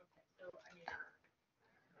 so I mean,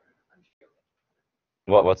 I'm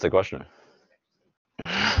sure. What's the question?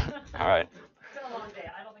 All right. It's been a long day.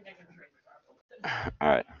 I don't think I can train properly. All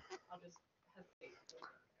right. I'll just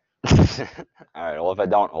hesitate. All right. Well, if I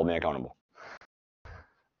don't, hold me accountable.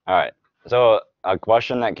 All right. So a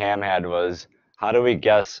question that Cam had was, how do we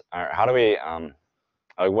guess, or how do we,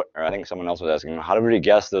 or I think someone else was asking, how do we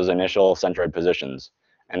guess those initial centroid positions?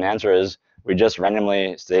 And the answer is, we just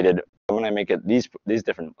randomly stated, I'm going to make it these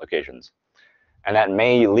different locations. And that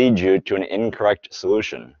may lead you to an incorrect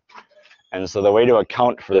solution. And so the way to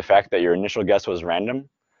account for the fact that your initial guess was random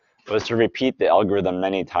was to repeat the algorithm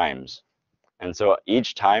many times. And so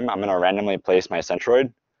each time I'm going to randomly place my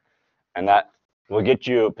centroid, and that will get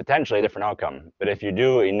you potentially a different outcome. But if you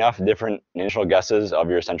do enough different initial guesses of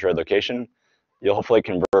your centroid location, you'll hopefully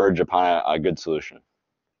converge upon a good solution.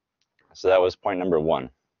 So that was point number 1.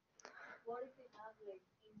 What if we have like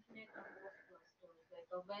infinite number of clusters, like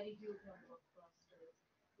a very huge number of clusters?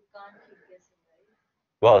 You can't keep guessing, right?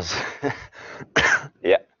 Well,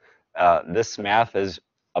 yeah, this math is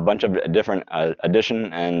a bunch of different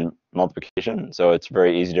addition and multiplication, so it's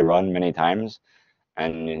very easy to run many times.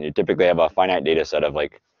 And you typically have a finite data set of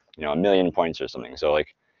like, 1 million points or something. So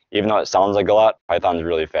like, even though it sounds like a lot, Python's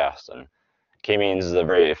really fast. And k-means is a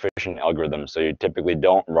very efficient algorithm, so you typically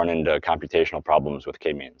don't run into computational problems with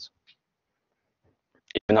k-means.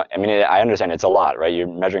 Even though, I mean, I understand it's a lot, right? You're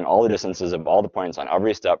measuring all the distances of all the points on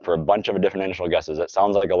every step for a bunch of different initial guesses. That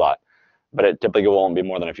sounds like a lot, but it typically won't be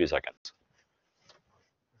more than a few seconds.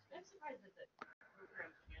 I'm surprised that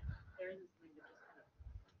there isn't something that just kind of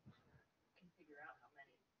can figure out how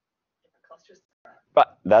many different clusters there are.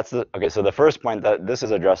 But that's okay. So the first point that this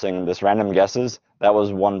is addressing, this random guesses, that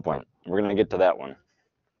was one point. We're going to get to that one.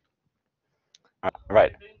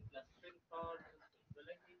 Right.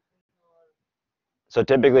 So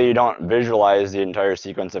typically you don't visualize the entire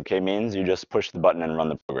sequence of k-means. You just push the button and run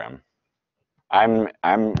the program. I'm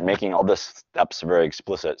making all the steps very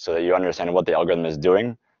explicit so that you understand what the algorithm is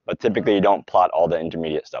doing. But typically you don't plot all the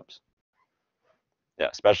intermediate steps. Yeah,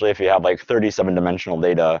 especially if you have like 37-dimensional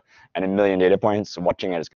data and 1 million data points,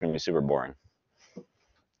 watching it is going to be super boring.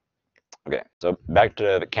 Okay, so back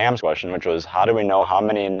to the Cam's question, which was, how do we know how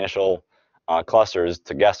many initial clusters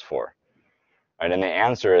to guess for? Right, and the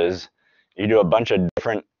answer is, you do a bunch of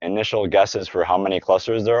different initial guesses for how many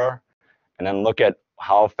clusters there are, and then look at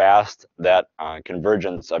how fast that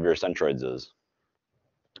convergence of your centroids is.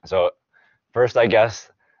 So first I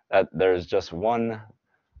guess that there's just one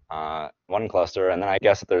cluster, and then I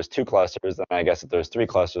guess that there's 2 clusters, then I guess that there's 3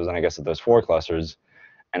 clusters, and I guess that there's 4 clusters.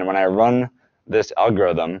 And when I run this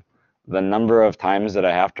algorithm, the number of times that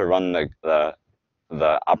I have to run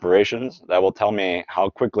the operations, that will tell me how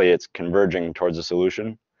quickly it's converging towards a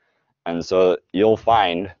solution. And so you'll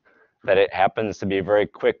find that it happens to be very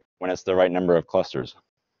quick when it's the right number of clusters.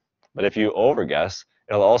 But if you overguess,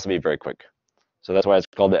 it'll also be very quick. So that's why it's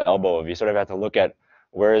called the elbow. If you sort of have to look at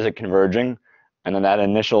where is it converging, and then that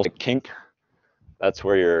initial kink, that's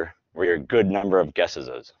where your good number of guesses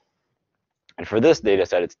is. And for this data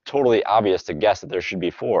set, it's totally obvious to guess that there should be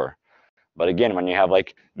 4. But again, when you have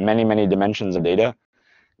like many, many dimensions of data,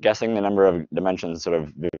 guessing the number of dimensions sort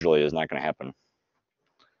of visually is not going to happen.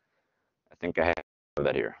 I think I have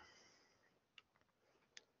that here.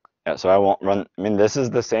 Yeah, so I won't run, I mean, this is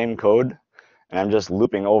the same code, and I'm just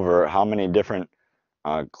looping over how many different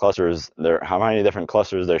clusters how many different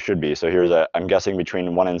clusters there should be. So here's I'm guessing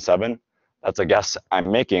between 1 and 7. That's a guess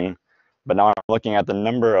I'm making, but now I'm looking at the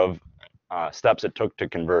number of steps it took to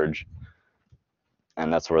converge,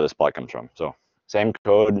 and that's where this plot comes from. So same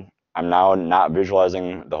code. I'm now not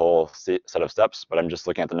visualizing the whole set of steps, but I'm just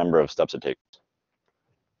looking at the number of steps it takes.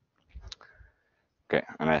 Okay,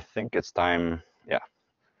 and I think it's time, yeah.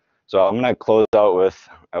 So I'm going to close out with,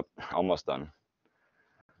 almost done.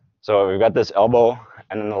 So we've got this elbow,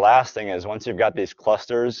 and then the last thing is, once you've got these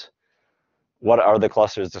clusters, what are the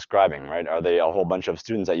clusters describing, right? Are they a whole bunch of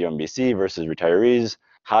students at UMBC versus retirees?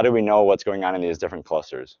 How do we know what's going on in these different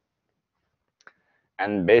clusters?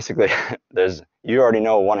 And basically, you already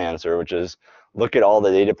know one answer, which is look at all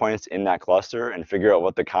the data points in that cluster and figure out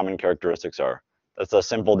what the common characteristics are. That's a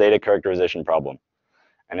simple data characterization problem.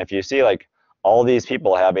 And if you see like all these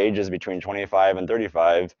people have ages between 25 and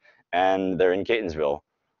 35, and they're in Catonsville,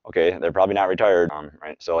 okay, they're probably not retired,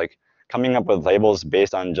 right? So like coming up with labels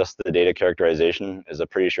based on just the data characterization is a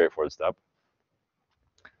pretty straightforward step.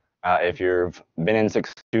 If you've been in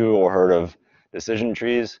 6.2 or heard of decision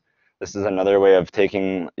trees, this is another way of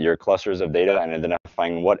taking your clusters of data and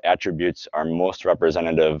identifying what attributes are most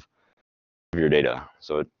representative your data.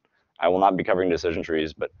 So I will not be covering decision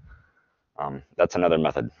trees, but that's another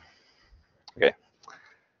method. Okay,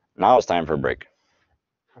 now it's time for a break.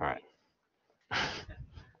 All right.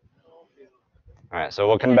 All right, so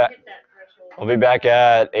we'll come back. We'll be back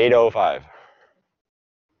at 8:05.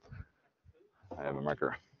 I have a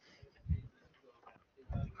marker.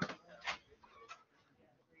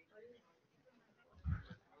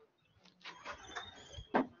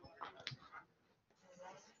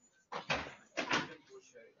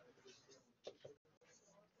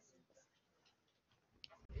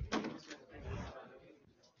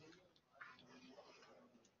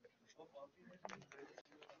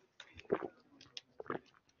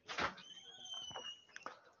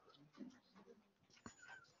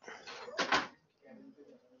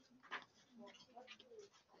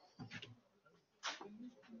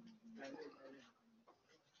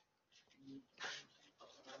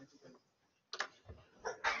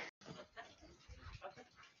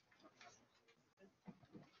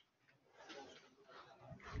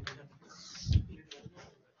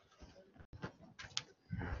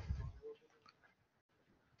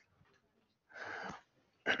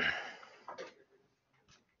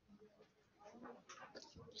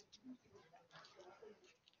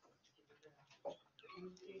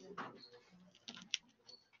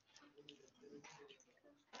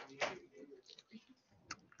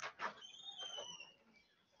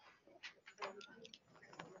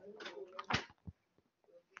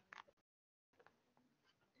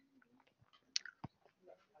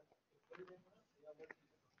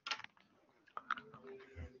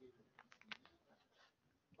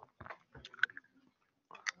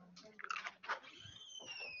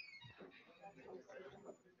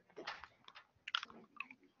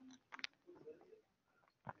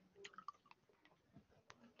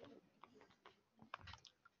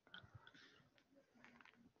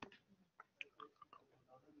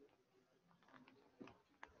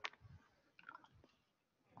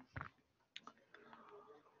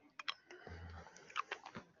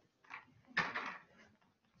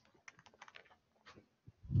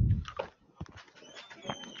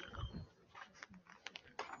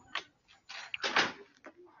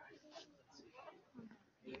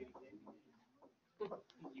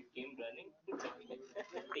 You came running.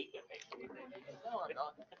 Take your time. No, no.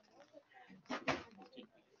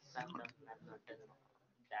 I'm not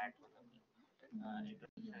that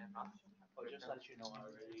But just to let you know, I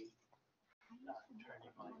already turned in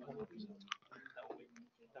my copy,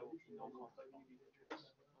 so that will be no conflict of interest.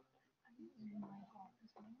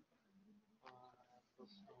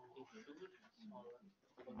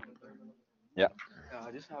 Yeah.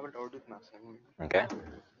 I just have a doubt with my assignment. Okay.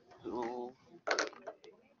 So,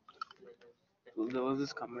 so there was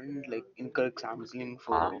this comment like incorrect sampling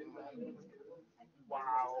for.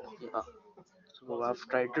 Wow. Yeah. So I've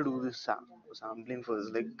tried to do this sampling for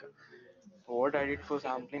this. Like what I did for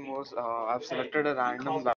sampling was I've selected a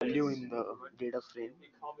random value in the data frame.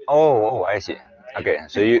 Oh, I see. Okay,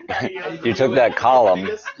 so you you took that column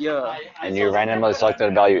Yeah. and you randomly selected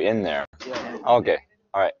a value in there. Yeah. Okay.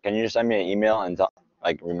 All right. Can you just send me an email and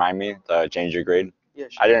remind me to change your grade? Yeah.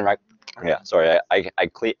 I Sure. didn't. Yeah. Sorry.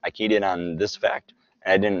 I keyed in on this fact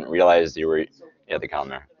and I didn't realize you had the column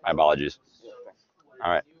there. My apologies. Yeah.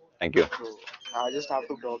 All right. Thank you. So I just have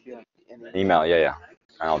to drop you an Email. Yeah. Yeah.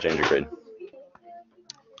 And I'll change your grade.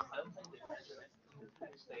 I don't think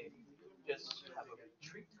they they just have a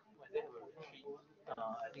retreat. When they have a retreat,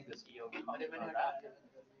 I think the CEO talked about that.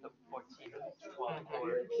 The 14 or 12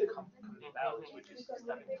 core company values, which is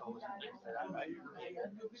stepping stones and things like that, right?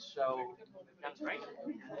 So that's right.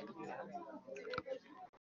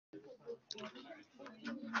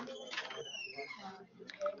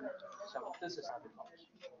 so this is how it goes.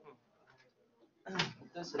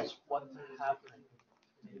 This is what happened.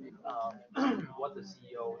 What the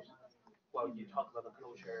CEOs, well, you talk about the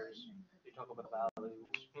closures, you talk about the values,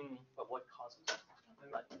 but what causes it?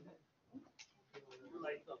 Right.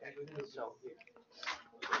 Okay. So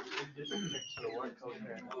so the word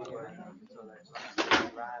culture and the word, so there's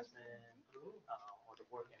harassment, or the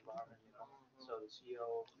work environment, So the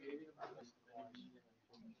CEO, yeah,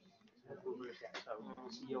 so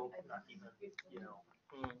the CEO not even,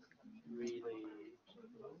 really, really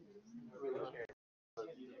care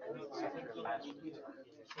sector management in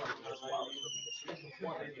his company as well. So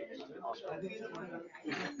because he's the one that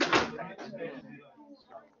also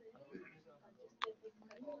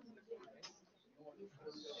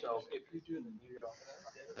so if you do the New York,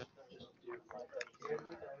 just do like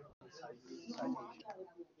citation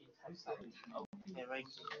in text citation. Yeah, right.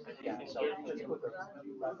 Yeah, so let's put the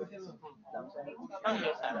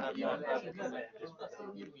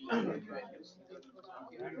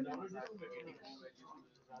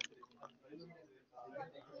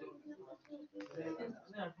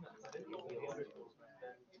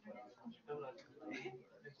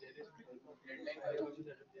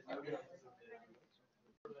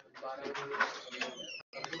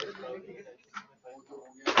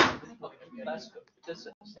oh, yes, that's good. This is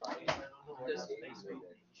like this is basically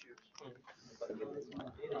the issues.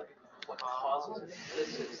 Like what causes it.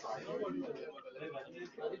 This is like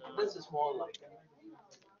this is more like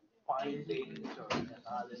finding or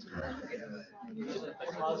analysis. The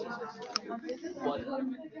causes is what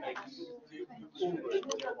makes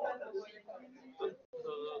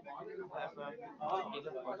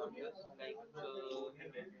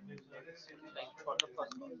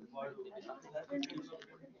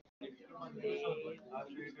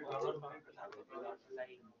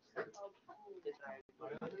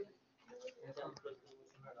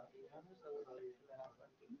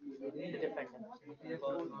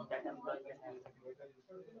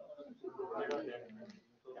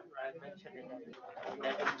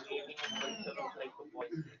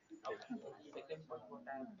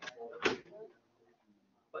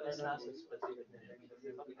but it's not a specific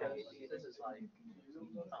because this is like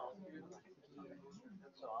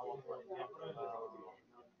so I want like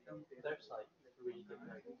there's like three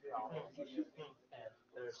different and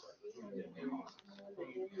there's like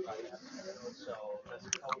so that's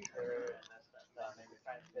culture and that's maybe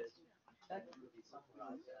practice that could be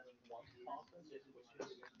summarized as one process which is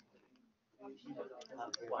one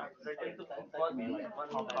that may like one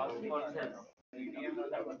process. Yeah,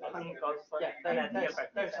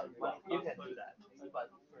 there's well, you can do that. But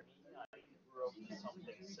for me, I wrote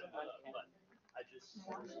something similar, but I just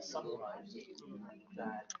summarized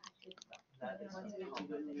that that is a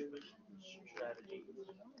combination strategy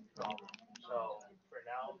problem. So for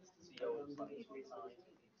now, CEO is like resigned,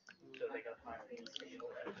 so they got hired a CEO.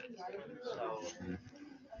 So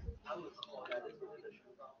I would call that as a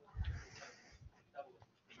leadership problem. That would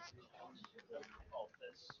be of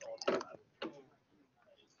this all.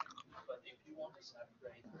 But if you want to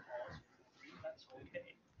separate cause from free, that's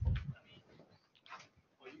okay. I mean,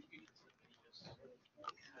 or you can simply just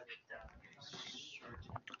cut it down to certain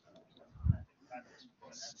factors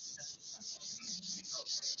for that.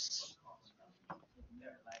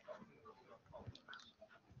 Their lack of focus.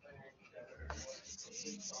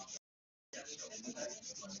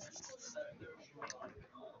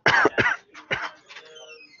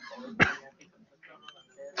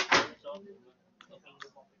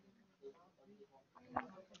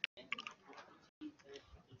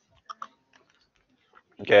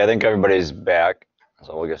 Okay, I think everybody's back,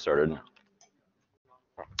 so we'll get started.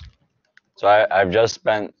 So I've just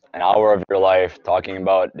spent an hour of your life talking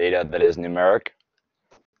about data that is numeric.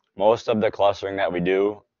 Most of the clustering that we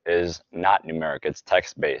do is not numeric, it's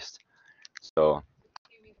text-based. So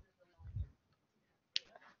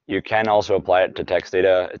you can also apply it to text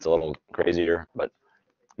data. It's a little crazier, but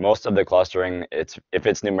most of the clustering, if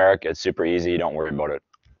it's numeric, it's super easy, don't worry about it.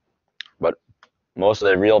 But most of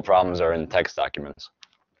the real problems are in text documents.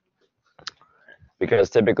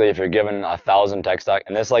 Because typically if you're given 1,000 text doc,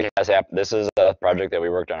 and this is a project that we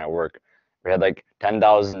worked on at work. We had like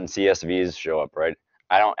 10,000 CSVs show up, right?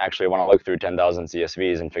 I don't actually want to look through 10,000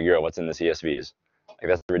 CSVs and figure out what's in the CSVs. Like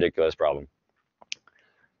that's a ridiculous problem.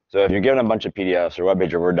 So if you're given a bunch of PDFs or web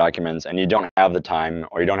page or Word documents and you don't have the time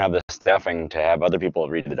or you don't have the staffing to have other people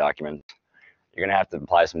read the document, you're gonna have to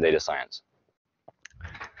apply some data science.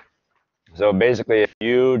 So basically, if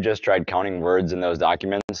you just tried counting words in those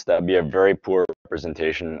documents, that would be a very poor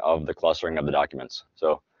representation of the clustering of the documents.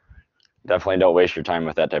 So definitely don't waste your time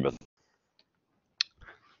with that type of thing.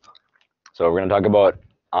 So we're going to talk about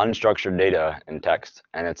unstructured data in text.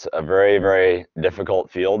 And it's a very, very difficult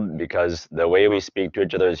field because the way we speak to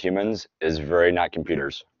each other as humans is very not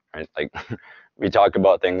computers, right? Like we talk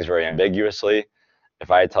about things very ambiguously. If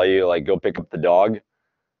I tell you like, go pick up the dog,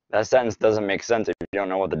 that sentence doesn't make sense if you don't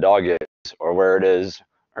know what the dog is or where it is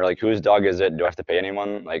or like whose dog is it? Do I have to pay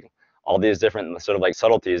anyone? Like all these different sort of like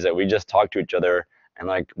subtleties that we just talk to each other and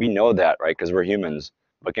like we know that, right? Because we're humans,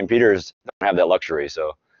 but computers don't have that luxury.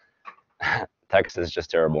 So text is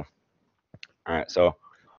just terrible. All right, so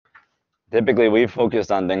typically we've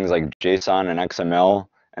focused on things like JSON and XML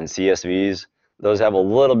and CSVs. Those have a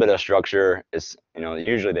little bit of structure. It's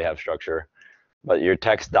usually they have structure, but your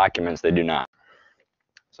text documents they do not.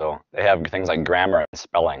 So they have things like grammar and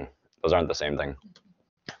spelling. Those aren't the same thing.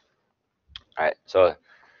 All right, so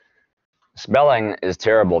Spelling is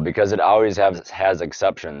terrible because it always has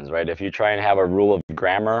exceptions, right? If you try and have a rule of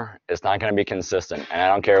grammar, it's not going to be consistent. And I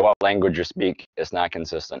don't care what language you speak, it's not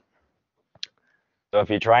consistent. So if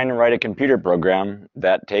you try and write a computer program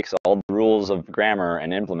that takes all the rules of grammar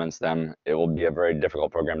and implements them, it will be a very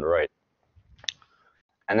difficult program to write.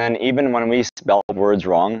 And then even when we spell words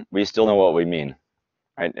wrong, we still know what we mean,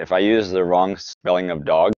 right? If I use the wrong spelling of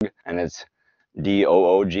dog and it's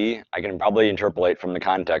D-O-O-G, I can probably interpolate from the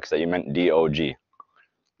context that you meant D-O-G.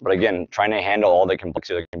 But again, trying to handle all the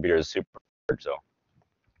complexity of the computer is super hard. So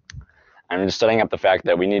I'm just setting up the fact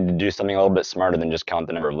that we need to do something a little bit smarter than just count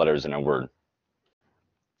the number of letters in a word.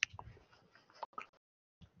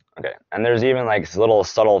 Okay, and there's even like little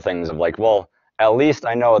subtle things of like, well, at least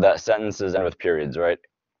I know that sentences end with periods, right?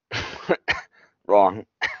 Wrong,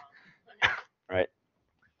 right?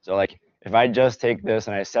 So like, if I just take this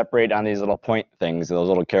and I separate on these little point things, those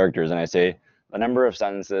little characters, and I say the number of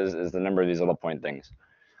sentences is the number of these little point things,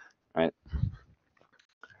 right?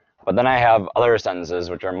 But then I have other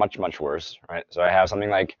sentences which are much, much worse, right? So I have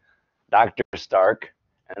something like Dr. Stark,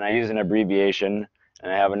 and I use an abbreviation,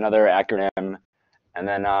 and I have another acronym, and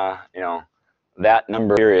then, you know, that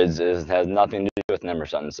number of periods has nothing to do with number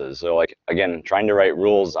sentences. So like, again, trying to write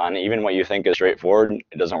rules on even what you think is straightforward,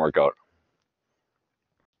 it doesn't work out.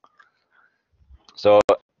 So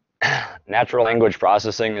natural language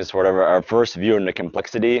processing is sort of our first view into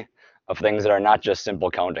complexity of things that are not just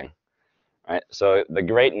simple counting. Right? So the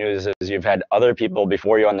great news is you've had other people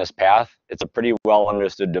before you on this path. It's a pretty well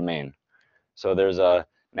understood domain. So there's a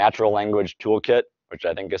natural language toolkit, which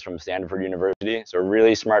I think is from Stanford University. So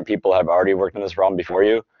really smart people have already worked on this problem before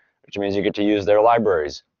you, which means you get to use their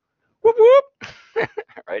libraries. Whoop, whoop.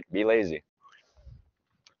 Right? Be lazy.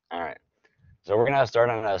 All right. So we're going to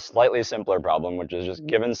start on a slightly simpler problem, which is just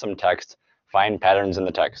given some text, find patterns in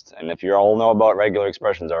the text. And if you all know about regular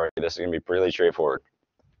expressions already, this is going to be pretty straightforward.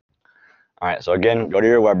 All right, so again, go to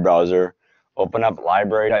your web browser, open up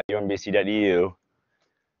library.umbc.edu,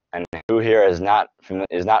 and who here is not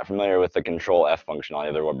familiar with the Control F function on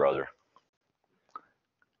either web browser?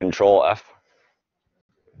 Control F.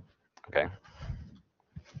 Okay.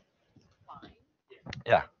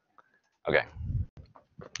 Yeah. Okay.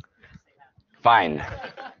 Find.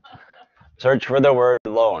 Search for the word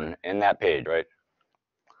loan in that page, right?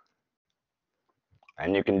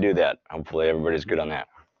 And you can do that. Hopefully everybody's good on that.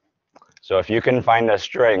 So if you can find a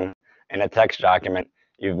string in a text document,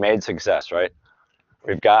 you've made success, right?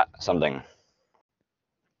 We've got something.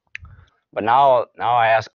 But now I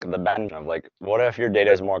ask the bench of like, what if your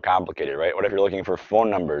data is more complicated, right? What if you're looking for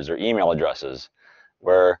phone numbers or email addresses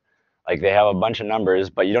where like they have a bunch of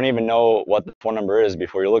numbers, but you don't even know what the phone number is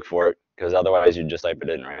before you look for it, because otherwise you just type it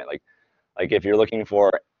in, right? Like if you're looking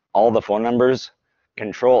for all the phone numbers,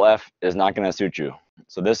 Control F is not going to suit you.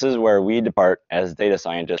 So this is where we depart as data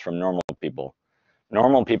scientists from normal people.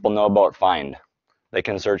 Normal people know about find. They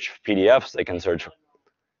can search PDFs, they can search.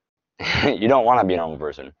 You don't want to be a normal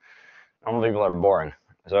person. Normal people are boring.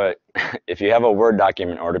 So if you have a Word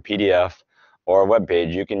document or a PDF or a web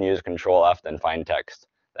page, you can use Control F and find text.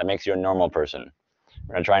 That makes you a normal person.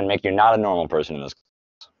 We're going to try and make you not a normal person in this.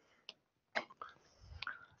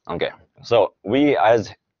 Okay, so we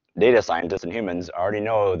as data scientists and humans already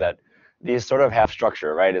know that these sort of have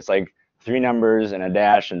structure, right? It's like 3 numbers and a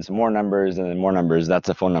dash and some more numbers and then more numbers. That's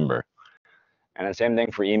a phone number. And the same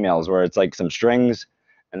thing for emails, where it's like some strings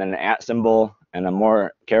and then an @ symbol and then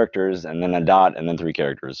more characters and then a dot and then 3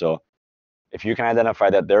 characters. So if you can identify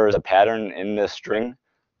that there is a pattern in this string,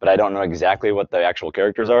 but I don't know exactly what the actual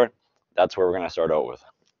characters are, that's where we're going to start out with.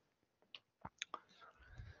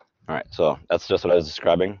 All right, so that's just what I was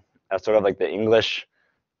describing. That's sort of like the English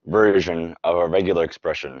version of a regular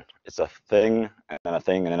expression. It's a thing and then a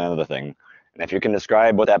thing and then another thing. And if you can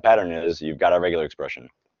describe what that pattern is, you've got a regular expression.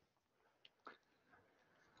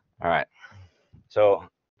 All right, so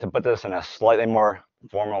to put this in a slightly more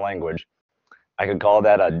formal language, I could call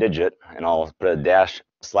that a digit, and I'll put a dash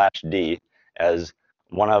 / d as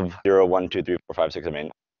 1 of 0, 1, 2, 3, 4, 5, 6, 7,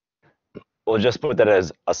 8. We'll just put that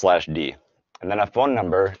as a /d. And then a phone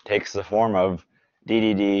number takes the form of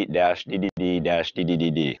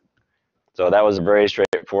DDD-DDD-DDDD. So that was a very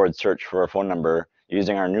straightforward search for a phone number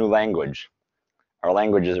using our new language. Our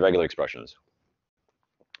language is regular expressions.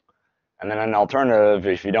 And then an alternative,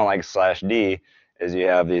 if you don't like /d, is you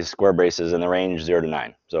have these square braces in the range 0 to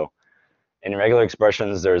 9. So in regular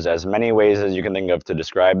expressions, there's as many ways as you can think of to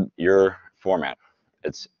describe your format.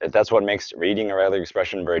 That's what makes reading a regular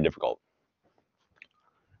expression very difficult.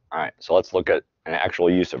 All right, so let's look at an actual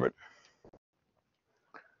use of it.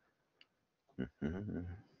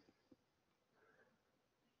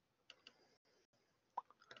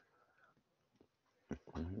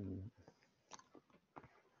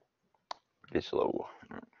 Be slow.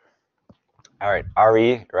 All right,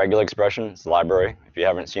 RE, regular expression, it's the library. If you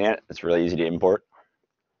haven't seen it, it's really easy to import.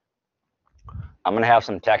 I'm going to have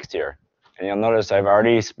some text here. And you'll notice I've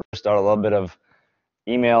already spruced out a little bit of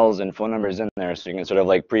emails and phone numbers in there, so you can sort of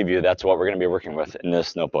like preview. That's what we're going to be working with in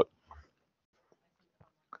this notebook.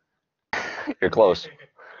 You're close.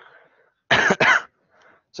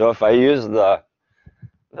 So if I use the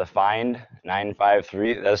find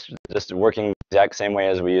 953, that's just working the exact same way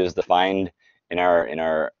as we use the find in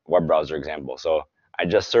our web browser example. So I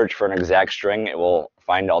just search for an exact string, it will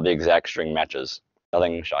find all the exact string matches.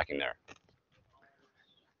 Nothing shocking there.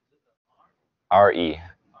 RE.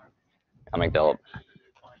 I'll make that up.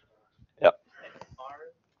 Yep.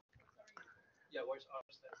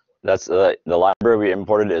 That's the library we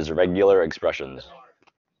imported is regular expressions.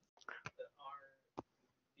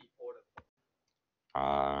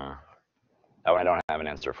 That one I don't have an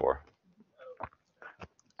answer for.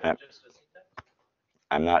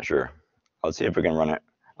 I'm not sure. Let's see if we can run it.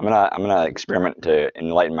 I'm gonna experiment to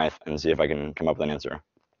enlighten my and see if I can come up with an answer.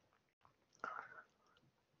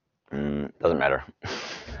 Doesn't matter.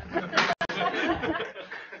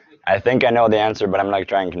 I think I know the answer, but I'm gonna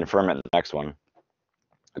try and confirm it in the next one.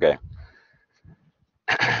 Okay.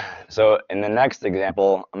 So in the next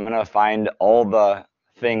example, I'm gonna find all the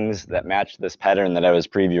things that match this pattern that I was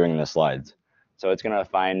previewing in the slides. So it's gonna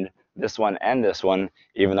find this one and this one,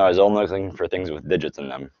 even though I was only looking for things with digits in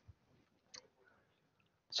them.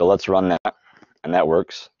 So let's run that, and that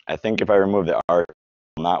works. I think if I remove the R, it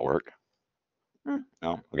will not work.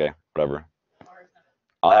 No, okay, whatever.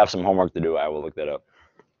 I'll have some homework to do. I will look that up.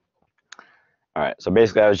 All right, so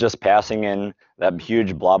basically I was just passing in that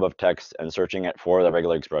huge blob of text and searching it for the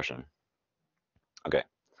regular expression. Okay.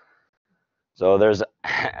 So there's,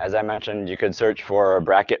 as I mentioned, you could search for a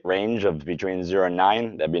bracket range of between 0 and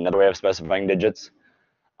 9. That'd be another way of specifying digits.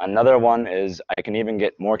 Another one is I can even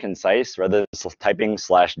get more concise. Rather than typing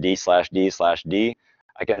 /d/d/d,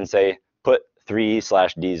 I can say put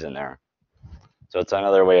 3/d's in there. So it's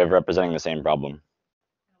another way of representing the same problem.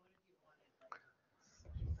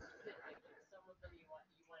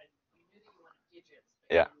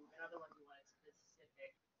 Yeah.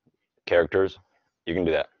 Characters, you can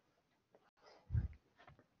do that.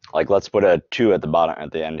 Like let's put a 2 at the bottom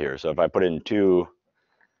at the end here. So if I put in 2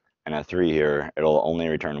 and a 3 here, it'll only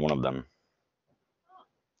return one of them.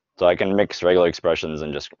 So I can mix regular expressions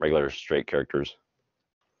and just regular straight characters.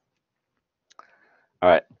 All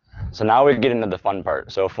right, so now we get into the fun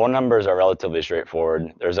part. So phone numbers are relatively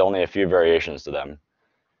straightforward. There's only a few variations to them.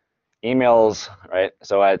 Emails, right?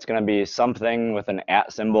 So it's going to be something with an @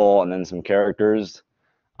 symbol and then some characters.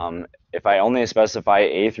 If I only specify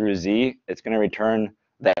A through Z, it's going to return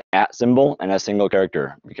the @ symbol and a single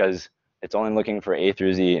character because it's only looking for A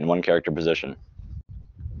through Z in one character position.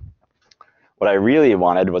 What I really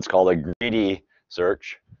wanted, what's called a greedy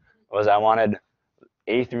search, was I wanted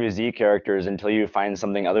A through Z characters until you find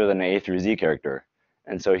something other than an A through Z character.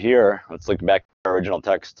 And so here, let's look back at our original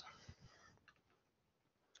text.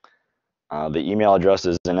 The email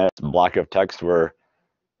addresses in this block of text were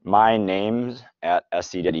my names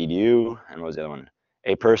 @sc.edu, and what was the other one?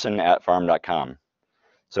 A person @farm.com.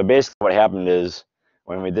 So basically what happened is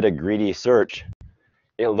when we did a greedy search,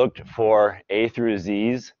 it looked for A through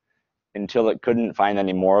Z's until it couldn't find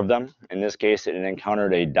any more of them. In this case, it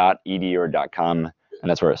encountered a .edu or .com, and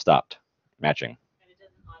that's where it stopped matching. And it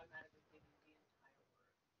doesn't automatically give you the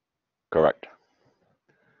entire word. Correct.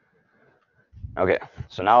 Okay,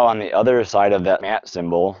 so now on the other side of that @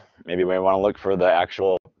 symbol, maybe we want to look for the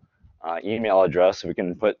actual email address. We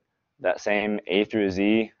can put that same A through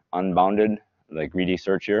Z unbounded, the greedy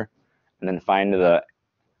search here, and then find the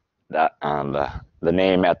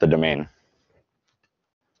name at the domain.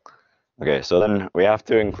 Okay, so then we have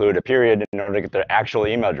to include a period in order to get the actual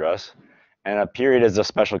email address. And a period is a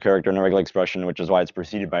special character in a regular expression, which is why it's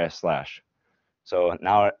preceded by a slash. So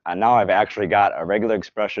now I've actually got a regular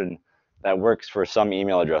expression that works for some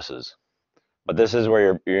email addresses. But this is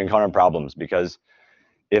where you encounter problems, because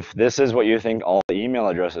if this is what you think all the email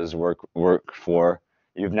addresses work for,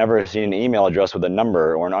 you've never seen an email address with a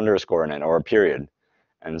number or an underscore in it or a period.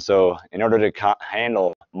 And so in order to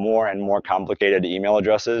handle more and more complicated email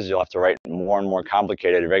addresses, you'll have to write more and more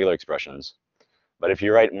complicated regular expressions. But if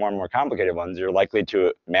you write more and more complicated ones, you're likely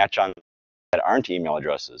to match on that aren't email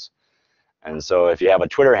addresses. And so if you have a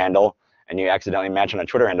Twitter handle and you accidentally match on a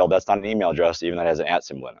Twitter handle, that's not an email address, even though it has an @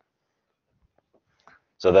 symbol in it.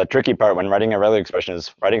 So the tricky part when writing a regular expression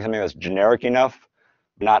is writing something that's generic enough,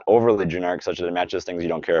 but not overly generic, such that it matches things you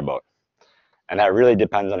don't care about. And that really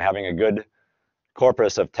depends on having a good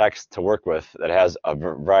corpus of text to work with that has a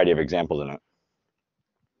variety of examples in it.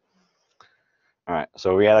 All right,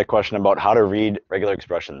 so we had a question about how to read regular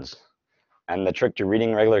expressions. And the trick to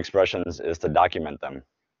reading regular expressions is to document them.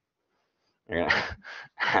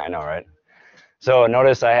 I know, right? So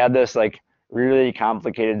notice I had this like really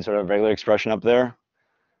complicated sort of regular expression up there.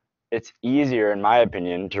 It's easier, in my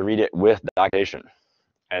opinion, to read it with documentation.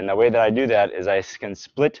 And the way that I do that is I can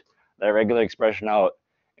split that regular expression out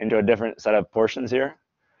into a different set of portions here.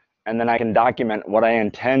 And then I can document what I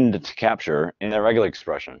intend to capture in the regular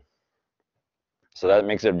expression. So that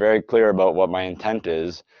makes it very clear about what my intent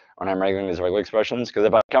is when I'm writing these regular expressions. Because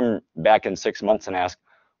if I come back in 6 months and ask,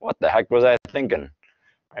 what the heck was I thinking?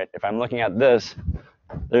 Right? If I'm looking at this,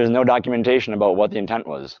 there's no documentation about what the intent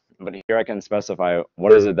was. But here I can specify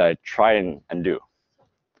what is it that I try and do.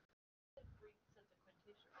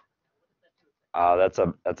 That's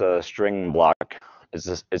a string block.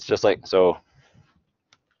 It's just like, so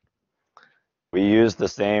we use the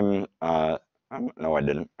same, no I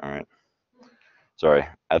didn't, all right. Sorry,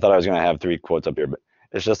 I thought I was gonna have 3 quotes up here, but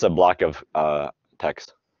it's just a block of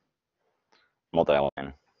text,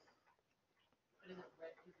 multi-line.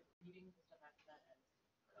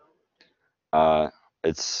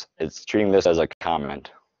 It's treating this as a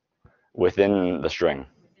comment within the string.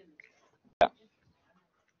 Yeah.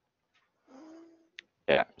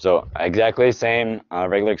 Yeah. So exactly same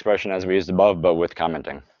regular expression as we used above, but with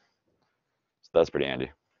commenting. So that's pretty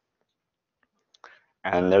handy.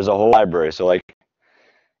 And there's a whole library. So like,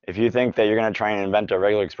 if you think that you're going to try and invent a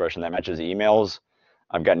regular expression that matches emails,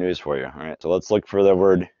 I've got news for you. All right. So let's look for the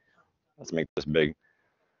word. Let's make this big.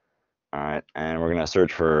 All right, and we're going to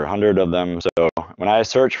search for 100 of them. So when I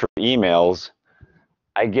search for emails,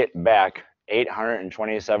 I get back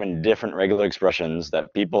 827 different regular expressions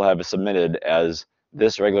that people have submitted as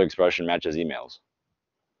this regular expression matches emails.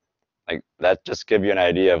 Like that just gives you an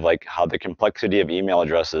idea of like how the complexity of email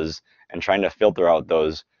addresses and trying to filter out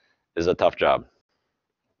those is a tough job.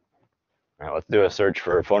 All right, let's do a search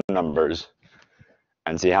for phone numbers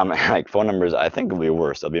and see how many like phone numbers I think will be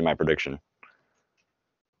worse. That'll be my prediction.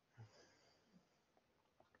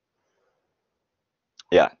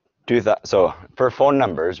 Yeah, so for phone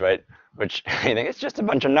numbers, right, which I think it's just a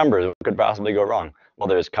bunch of numbers. What could possibly go wrong? Well,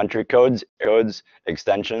 there's country codes,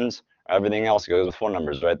 extensions, everything else goes with phone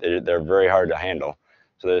numbers, right? They're very hard to handle.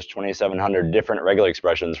 So there's 2,700 different regular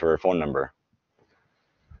expressions for a phone number.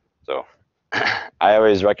 So I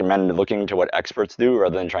always recommend looking to what experts do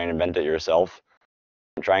rather than trying to invent it yourself.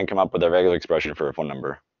 Try and come up with a regular expression for a phone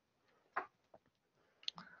number.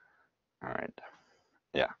 All right,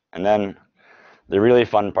 yeah, and then the really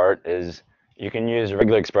fun part is you can use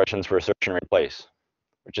regular expressions for search and replace,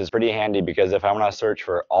 which is pretty handy because if I want to search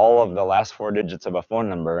for all of the last 4 digits of a phone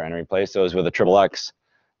number and replace those with a XXX,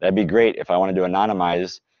 that'd be great if I wanted to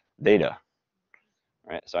anonymize data.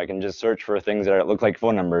 Right? So I can just search for things that look like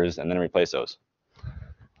phone numbers and then replace those.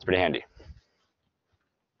 It's pretty handy.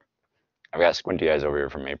 I've got squinty eyes over here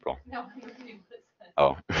from April. No,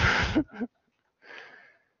 oh.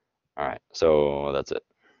 All right, so that's it.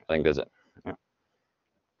 I think that's it. Yeah.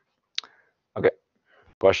 Okay,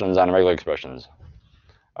 questions on regular expressions?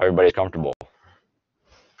 Everybody's comfortable?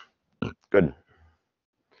 Good.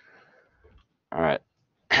 All right.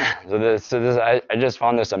 I just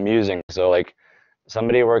found this amusing. So like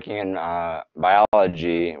somebody working in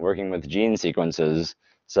biology, working with gene sequences,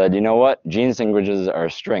 said, you know what? Gene sequences are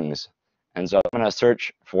strings. And so I'm going to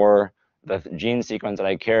search for the gene sequence that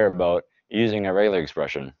I care about using a regular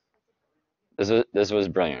expression. This was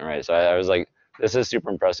brilliant, right? So I was like, this is super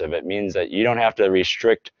impressive. It means that you don't have to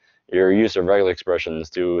restrict your use of regular expressions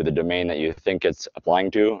to the domain that you think it's applying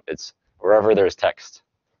to. It's wherever there's text.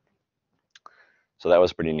 So that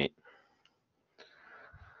was pretty neat.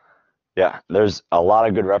 Yeah, there's a lot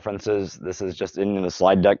of good references. This is just in the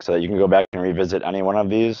slide deck so that you can go back and revisit any one of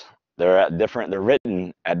these. They're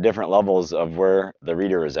written at different levels of where the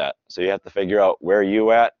reader is at. So you have to figure out where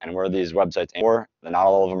you at and where these websites are, then not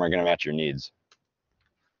all of them are going to match your needs.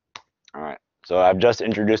 All right, so I've just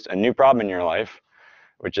introduced a new problem in your life,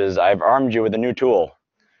 which is I've armed you with a new tool.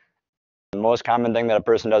 The most common thing that a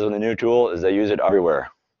person does with a new tool is they use it everywhere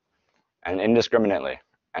and indiscriminately,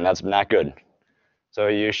 and that's not good. So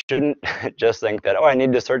you shouldn't just think that, oh, I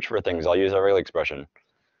need to search for things, I'll use a regular expression.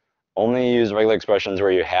 Only use regular expressions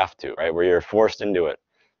where you have to, right? Where you're forced into it,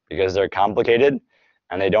 because they're complicated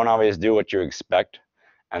and they don't always do what you expect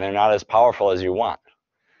and they're not as powerful as you want.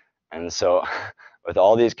 And so with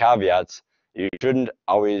all these caveats, you shouldn't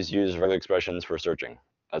always use regular expressions for searching.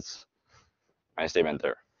 That's my statement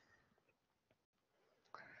there.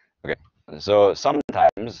 Okay, so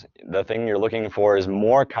sometimes the thing you're looking for is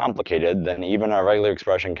more complicated than even a regular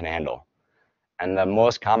expression can handle. And the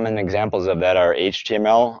most common examples of that are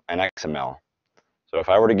HTML and XML. So if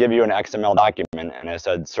I were to give you an XML document and it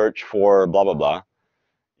said search for blah, blah, blah,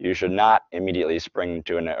 you should not immediately spring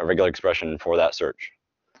to a regular expression for that search.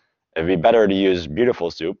 It'd be better to use Beautiful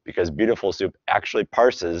Soup because Beautiful Soup actually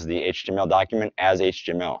parses the HTML document as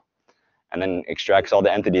HTML and then extracts all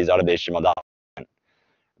the entities out of the HTML document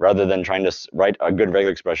rather than trying to write a good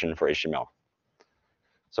regular expression for HTML.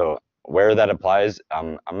 So where that applies,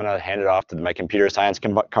 I'm going to hand it off to my computer science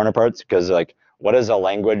counterparts because like what is a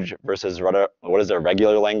language versus what is a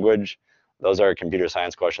regular language? Those are computer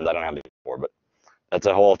science questions I don't have before, but that's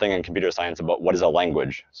a whole thing in computer science about what is a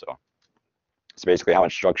language. So it's basically how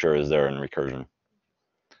much structure is there in recursion.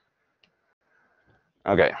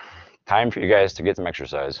 Okay, time for you guys to get some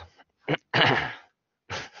exercise.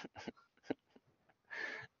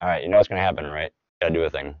 All right, you know what's going to happen, right? You got to do a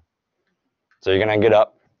thing. So you're going to get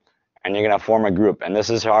up and you're going to form a group. And this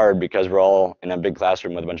is hard because we're all in a big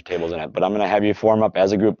classroom with a bunch of tables in it. But I'm going to have you form up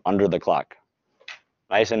as a group under the clock.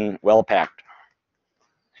 Nice and well packed.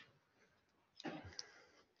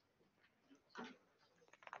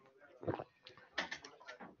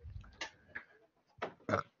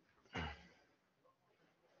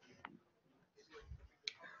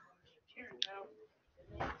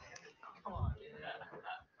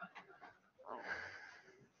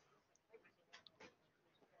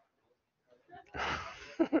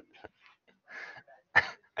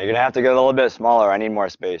 You're going to have to get a little bit smaller. I need more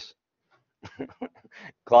space.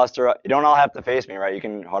 Cluster up. You don't all have to face me, right? You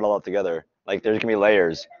can huddle up together. Like there's going to be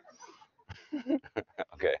layers.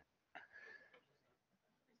 Okay.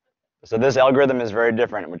 So this algorithm is very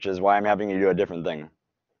different, which is why I'm having you do a different thing.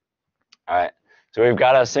 All right. So we've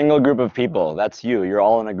got a single group of people. That's you. You're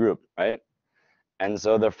all in a group, right? And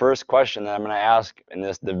so the first question that I'm going to ask in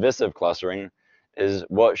this divisive clustering is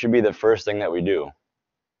what should be the first thing that we do?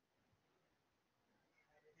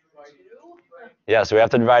 Yeah, so we have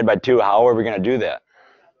to divide by 2. How are we going to do that?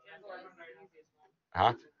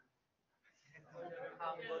 Huh?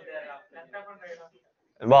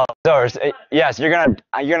 Well, so, yes, you're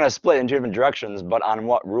gonna split in 2 different directions, but on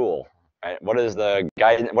what rule? Right? What is the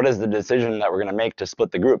what is the decision that we're gonna make to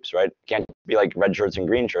split the groups, right? Can't be like red shirts and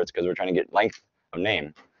green shirts because we're trying to get length of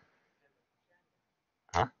name.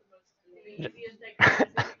 Huh?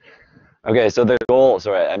 Okay, so the goal,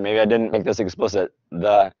 sorry, maybe I didn't make this explicit.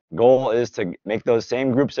 The goal is to make those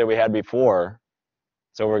same groups that we had before.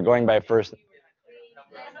 So we're going by first.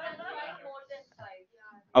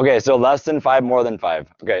 Okay, so less than 5, more than 5.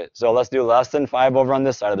 Okay, so let's do less than 5 over on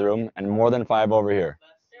this side of the room and more than 5 over here.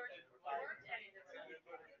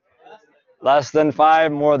 Less than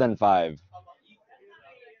 5, more than 5.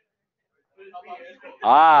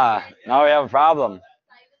 Ah, now we have a problem.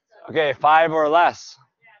 Okay, 5 or less.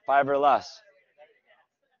 5 or less.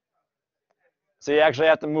 So you actually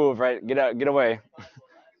have to move, right? Get away.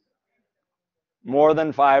 More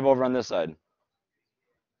than 5 over on this side.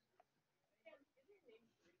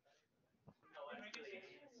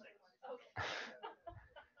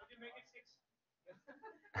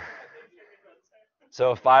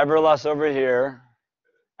 So 5 or less over here,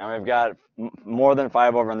 and we've got more than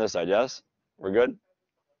 5 over on this side. Yes, we're good.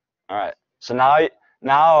 All right. So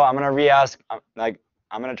now I'm gonna re-ask. Like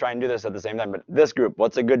I'm gonna try and do this at the same time. But this group,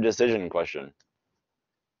 what's a good decision question?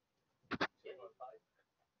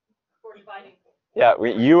 Yeah,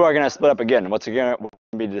 you are gonna split up again. What's it gonna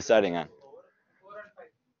be deciding on?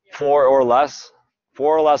 4 or less.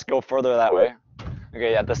 4 or less go further that way.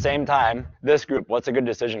 Okay. At the same time, this group, what's a good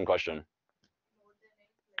decision question?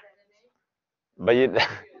 But you,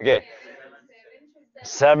 okay,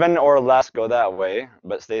 7 or less go that way,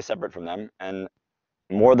 but stay separate from them, and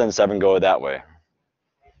more than 7 go that way.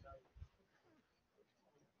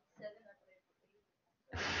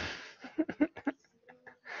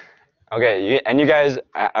 Okay, and you guys,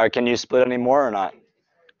 can you split any more or not?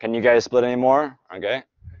 Can you guys split any more? Okay.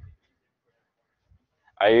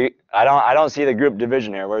 I don't see the group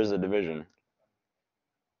division here. Where's the division?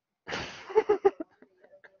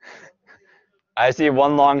 I see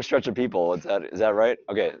one long stretch of people. Is that right?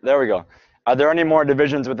 Okay, there we go. Are there any more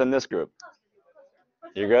divisions within this group?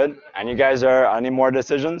 You good? And you guys are any more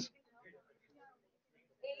decisions?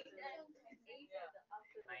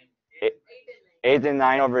 8 and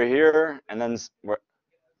 9 over here, and then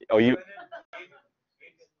oh you.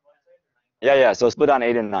 Yeah. So split on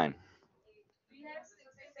 8 and 9.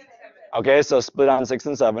 Okay, so split on 6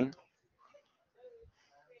 and 7.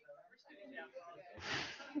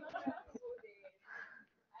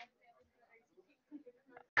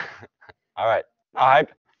 All right.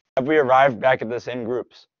 Have we arrived back at the same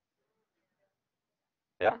groups?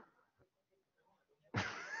 Yeah?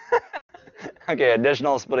 Okay,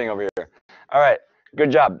 additional splitting over here. All right.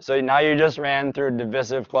 Good job. So now you just ran through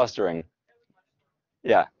divisive clustering.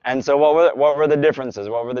 Yeah. And so what were the differences?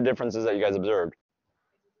 What were the differences that you guys observed?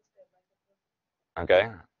 Okay.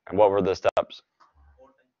 And what were the steps?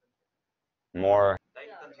 More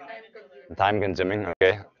time consuming.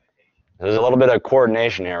 Okay. There's a little bit of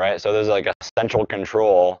coordination here, right? So there's like a central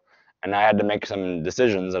control, and I had to make some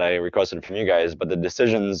decisions that I requested from you guys, but the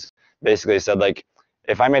decisions basically said, like,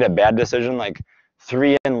 if I made a bad decision, like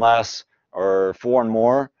 3 and less or 4 and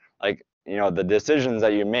more, like, you know, the decisions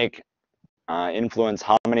that you make influence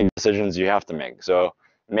how many decisions you have to make. So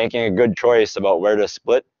making a good choice about where to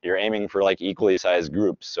split, you're aiming for like equally sized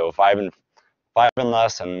groups. So 5 and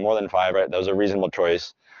less and more than 5, right? That was a reasonable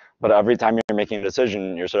choice. But every time you're making a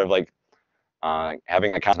decision, you're sort of like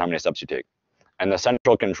having a count on how many steps you take. And the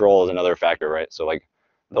central control is another factor, right? So like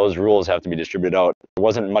those rules have to be distributed out. There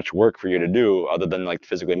wasn't much work for you to do other than like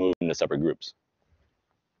physically move into separate groups.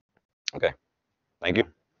 Okay, thank you.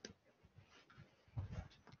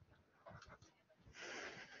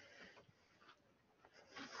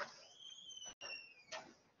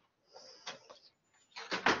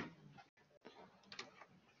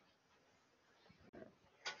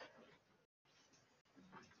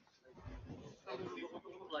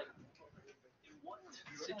 Like, in what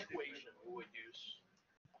situation would use?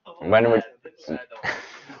 When would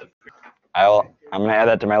I'm gonna add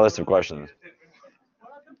that to my list of questions.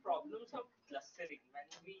 What are the problems of clustering when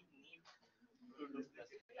we need to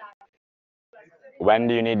do clustering? When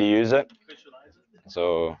do you need to use it? Visualize it.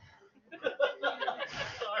 So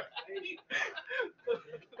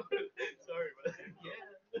Sorry, but yeah.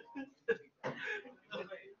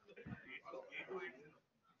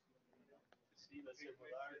 See the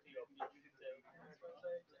similarity of the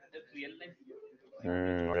real life.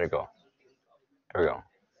 where'd it go? There we go.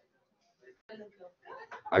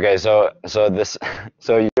 Okay, so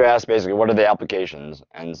so you asked basically what are the applications,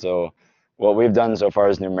 and so what we've done so far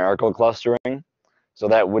is numerical clustering. So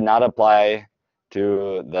that would not apply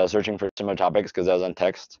to the searching for similar topics because that was on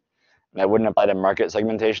text. And that wouldn't apply to market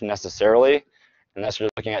segmentation necessarily, unless you're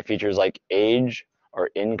looking at features like age or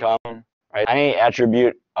income, right? Any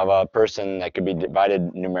attribute of a person that could be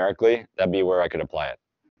divided numerically, that'd be where I could apply it.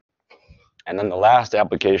 And then the last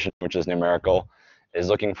application, which is numerical, is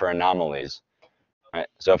looking for anomalies. Right?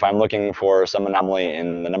 So if I'm looking for some anomaly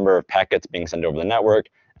in the number of packets being sent over the network,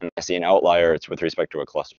 and I see an outlier, it's with respect to a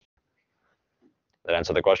cluster. That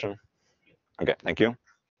answer the question? Okay, thank you.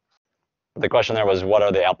 The question there was, what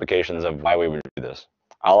are the applications of why we would do this?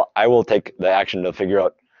 I will take the action to figure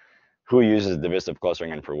out who uses divisive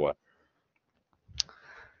clustering and for what.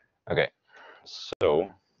 Okay, so,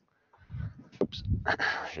 oops, I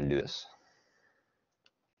should do this.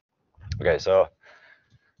 Okay, so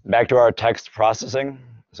back to our text processing.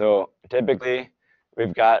 So typically,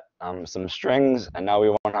 we've got some strings, and now we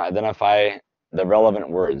want to identify the relevant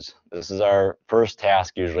words. This is our first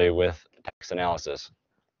task usually with text analysis.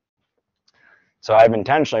 So I've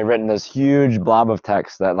intentionally written this huge blob of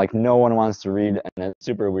text that like no one wants to read, and it's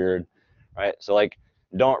super weird, right? So like,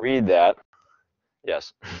 don't read that.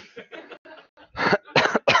 Yes.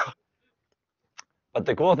 But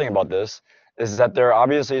the cool thing about this is that there are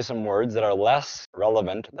obviously some words that are less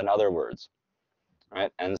relevant than other words,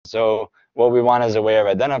 right? And so what we want is a way of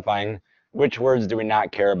identifying which words do we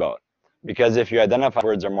not care about. Because if you identify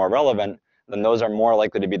words are more relevant, then those are more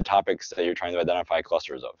likely to be the topics that you're trying to identify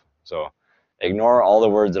clusters of. So ignore all the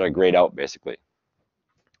words that are grayed out, basically.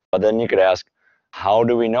 But then you could ask, how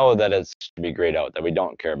do we know that it's to be grayed out, that we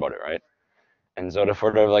don't care about it, right? And so to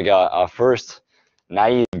sort of like a first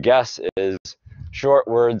naive guess is short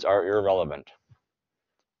words are irrelevant.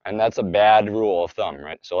 And that's a bad rule of thumb,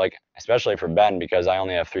 right? So like, especially for Ben, because I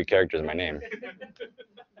only have 3 characters in my name,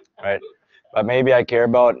 right? But maybe I care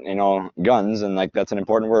about, you know, guns, and like that's an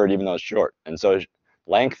important word even though it's short. And so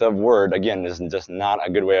length of word, again, is just not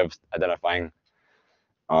a good way of identifying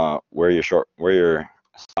where your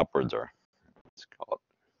stop words are. Let's call it.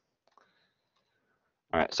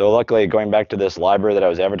 All right, so luckily, going back to this library that I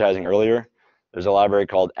was advertising earlier, there's a library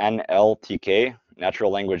called NLTK,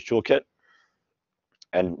 Natural Language Toolkit.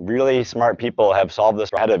 And really smart people have solved this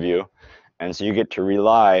ahead of you, and so you get to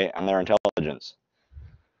rely on their intelligence.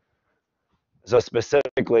 So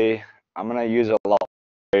specifically, I'm going to use a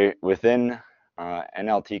library within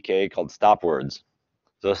NLTK called stop words.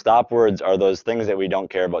 So stop words are those things that we don't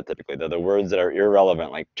care about typically. They're the words that are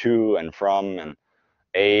irrelevant, like to and from and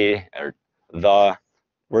a or the,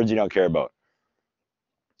 words you don't care about.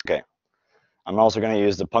 Okay. I'm also going to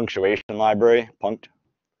use the punctuation library, punct.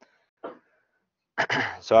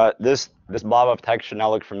 So this blob of text should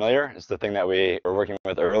now look familiar. It's the thing that we were working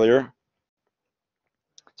with earlier.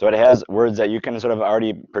 So it has words that you can sort of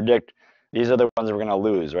already predict. These are the ones we're going to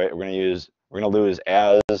lose, right? We're going to lose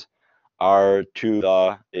as, are, to,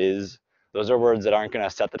 the, is. Those are words that aren't going to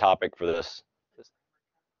set the topic for this.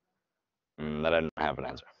 That I don't have an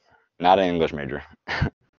answer. Not an English major.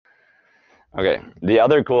 Okay, the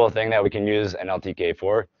other cool thing that we can use NLTK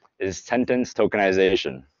for is sentence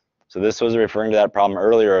tokenization. So this was referring to that problem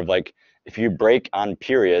earlier of like, if you break on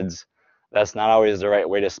periods, that's not always the right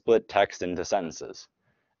way to split text into sentences.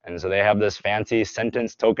 And so they have this fancy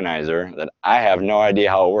sentence tokenizer that I have no idea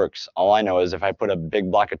how it works. All I know is if I put a big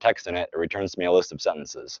block of text in it, it returns me a list of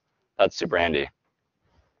sentences. That's super handy.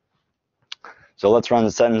 So let's run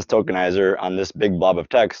the sentence tokenizer on this big blob of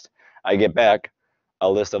text. I get back a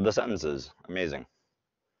list of the sentences. Amazing.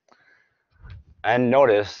 And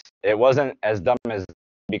notice it wasn't as dumb as,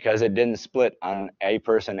 because it didn't split on a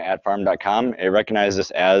person at farm.com, it recognized this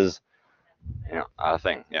as, a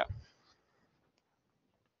thing. Yeah.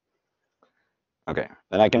 Okay,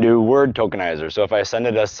 then I can do word tokenizer. So if I send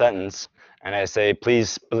it a sentence and I say,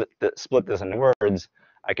 please split this into words,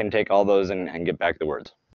 I can take all those and get back the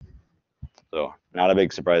words. So not a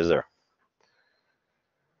big surprise there.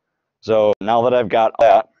 So now that I've got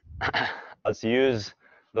all that, let's use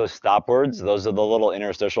those stop words. Those are the little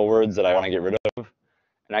interstitial words that I want to get rid of.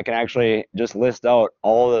 And I can actually just list out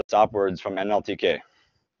all the stop words from NLTK.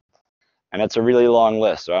 And it's a really long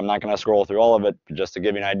list, so I'm not going to scroll through all of it, but just to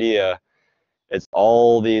give you an idea, it's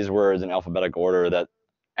all these words in alphabetical order that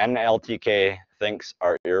NLTK thinks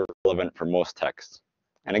are irrelevant for most texts.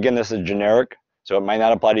 And again, this is generic, so it might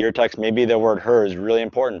not apply to your text. Maybe the word her is really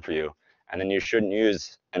important for you, and then you shouldn't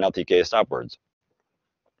use NLTK stop words.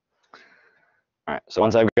 All right, so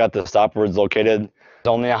once I've got the stop words located,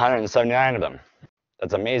 there's only 179 of them.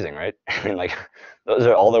 That's amazing, right? I mean, like, those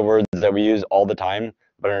are all the words that we use all the time,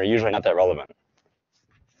 but are usually not that relevant.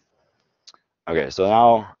 Okay, so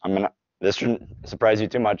now this shouldn't surprise you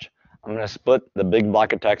too much. I'm going to split the big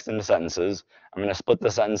block of text into sentences. I'm going to split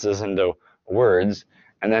the sentences into words.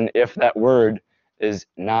 And then if that word is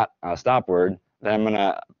not a stop word, then I'm going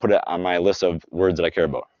to put it on my list of words that I care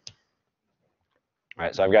about. All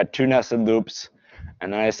right, so I've got two nested loops.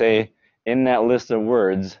 And then I say, in that list of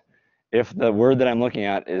words, if the word that I'm looking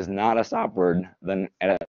at is not a stop word, then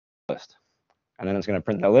edit the list. And then it's going to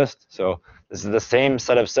print that list. So this is the same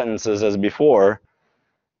set of sentences as before.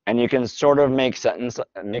 And you can sort of make sense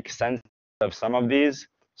of some of these.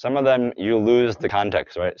 Some of them you lose the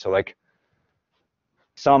context, right? So like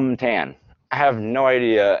some tan. I have no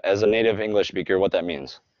idea as a native English speaker what that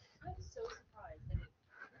means. I'm so surprised that it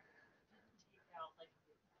didn't take out, like,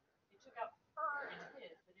 it took out her and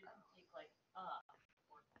his, but it didn't take like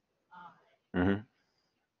or I.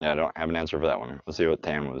 Yeah, I don't have an answer for that one. Let's see what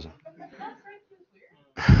tan was. That's right,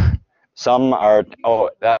 weird. Some are,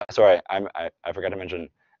 sorry, I forgot to mention,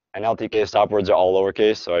 NLTK stop words are all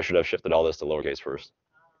lowercase, so I should have shifted all this to lowercase first.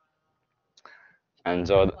 And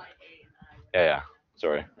so, yeah,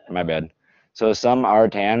 sorry, my bad. So some are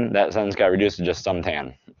tan, that sentence got reduced to just some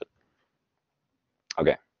tan.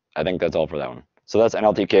 Okay, I think that's all for that one. So that's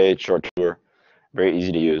NLTK, short tour, very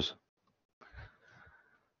easy to use.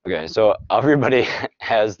 Okay, so everybody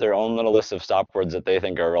has their own little list of stop words that they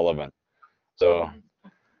think are relevant. So,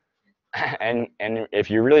 and if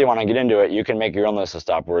you really want to get into it, you can make your own list of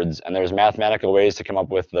stop words, and there's mathematical ways to come up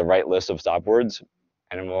with the right list of stop words,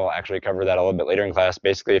 and we'll actually cover that a little bit later in class.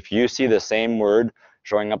 Basically, if you see the same word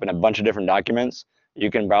showing up in a bunch of different documents,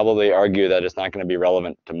 you can probably argue that it's not going to be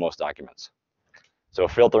relevant to most documents. So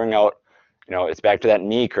filtering out, it's back to that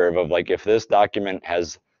knee curve of like, if this document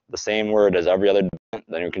has the same word as every other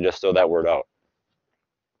document, then you can just throw that word out.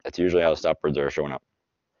 That's usually how stop words are showing up.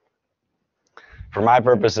 For my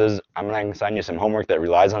purposes, I'm going to assign you some homework that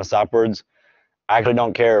relies on stop words. I actually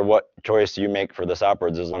don't care what choice you make for the stop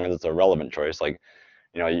words as long as it's a relevant choice. Like,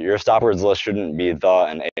 your stop words list shouldn't be the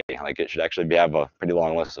and a. Like, it should actually have a pretty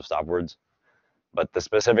long list of stop words. But the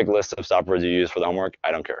specific list of stop words you use for the homework,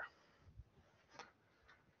 I don't care.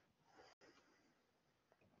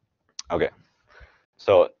 Okay.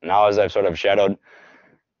 So now as I've sort of shadowed,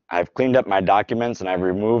 I've cleaned up my documents and I've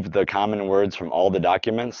removed the common words from all the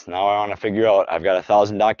documents. Now I want to figure out, I've got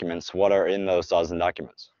 1,000 documents. What are in those 1,000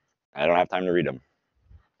 documents? I don't have time to read them.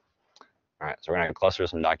 All right, so we're going to cluster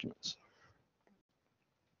some documents.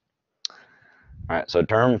 All right, so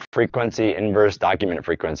term frequency inverse document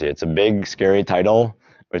frequency. It's a big, scary title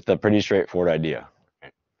with a pretty straightforward idea.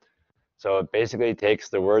 So it basically takes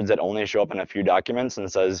the words that only show up in a few documents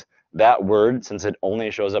and says, that word, since it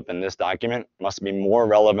only shows up in this document, must be more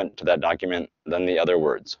relevant to that document than the other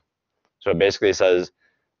words. So it basically says,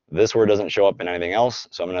 this word doesn't show up in anything else,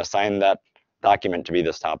 so I'm going to assign that document to be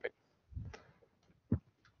this topic.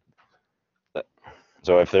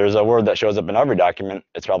 So if there's a word that shows up in every document,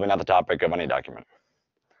 it's probably not the topic of any document.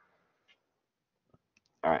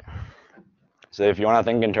 All right. So if you want to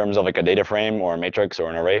think in terms of like a data frame or a matrix or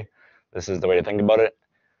an array, this is the way to think about it.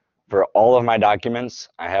 For all of my documents,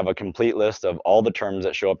 I have a complete list of all the terms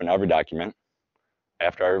that show up in every document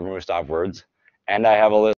after I remove stop words, and I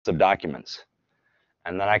have a list of documents.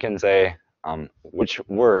 And then I can say which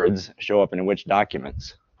words show up in which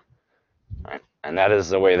documents. Right? And that is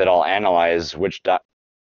the way that I'll analyze which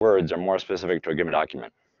words are more specific to a given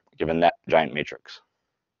document, given that giant matrix.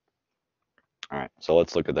 All right, so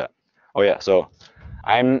let's look at that. Oh yeah, so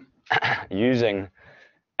I'm using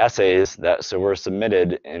essays that were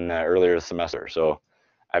submitted in the earlier semester. So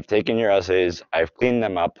I've taken your essays, I've cleaned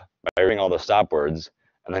them up by removing all the stop words,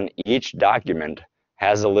 and then each document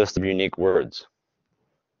has a list of unique words.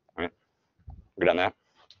 All right, good on that?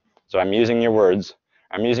 So I'm using your words,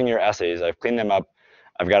 I'm using your essays, I've cleaned them up,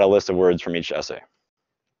 I've got a list of words from each essay.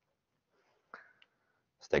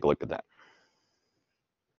 Let's take a look at that.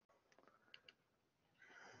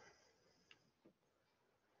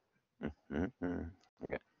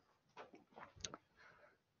 Okay.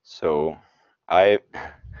 So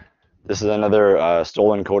this is another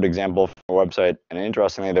stolen code example from our website, and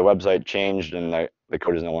interestingly, the website changed and the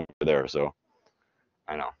code is no longer there, so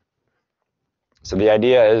I know. So the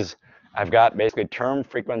idea is I've got basically term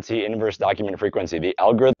frequency, inverse document frequency. The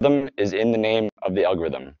algorithm is in the name of the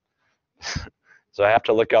algorithm. So I have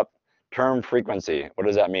to look up term frequency. What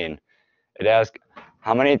does that mean? It asks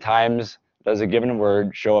how many times does a given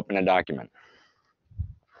word show up in a document?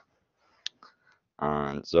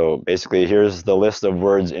 So basically, here's the list of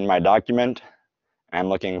words in my document. I'm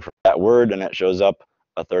looking for that word, and it shows up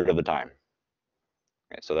a third of the time.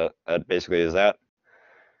 Okay, so that basically is that.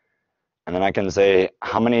 And then I can say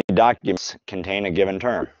how many documents contain a given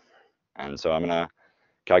term. And so I'm going to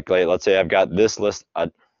calculate, let's say I've got this list.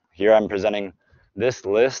 Here I'm presenting this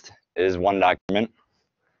list is one document.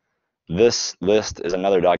 This list is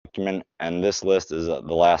another document, and this list is the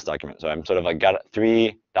last document. So I'm sort of like got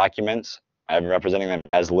 3 documents. I'm representing them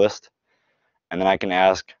as list. And then I can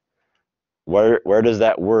ask, where does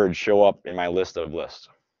that word show up in my list of lists?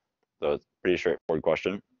 So it's a pretty straightforward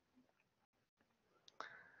question.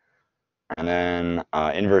 And then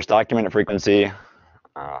inverse document frequency.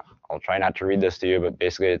 I'll try not to read this to you, but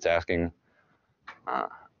basically it's asking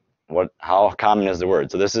how common is the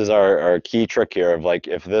word. So this is our key trick here of like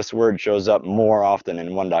if this word shows up more often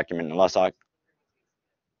in one document,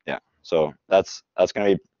 yeah. So that's going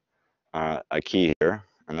to be a key here.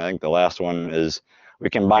 And I think the last one is we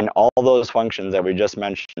combine all those functions that we just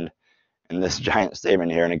mentioned in this giant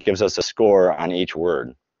statement here, and it gives us a score on each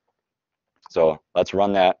word. So let's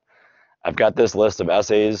run that. I've got this list of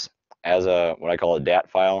essays as what I call a DAT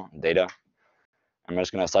file, data. I'm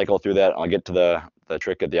just going to cycle through that. I'll get to the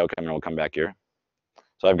trick at the outcome, and we'll come back here.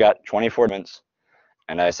 So I've got 24 minutes,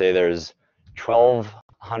 and I say there's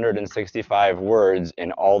 1,265 words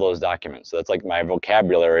in all those documents. So that's like my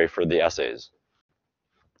vocabulary for the essays.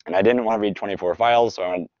 And I didn't want to read 24 files,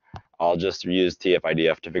 so I'll just use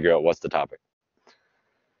TF-IDF to figure out what's the topic.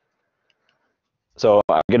 So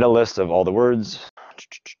I get a list of all the words,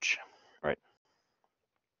 right?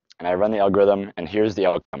 And I run the algorithm, and here's the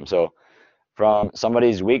outcome. So from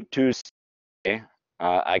somebody's week 2 survey,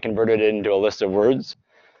 I converted it into a list of words,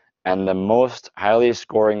 and the most highly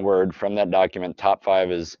scoring word from that document, top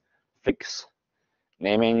 5, is fix,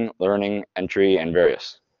 naming, learning, entry, and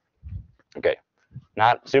various. Okay,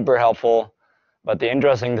 not super helpful, but the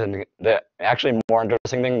interesting thing, the actually more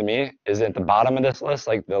interesting thing to me is at the bottom of this list,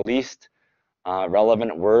 like the least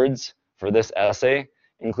relevant words for this essay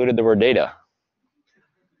included the word data.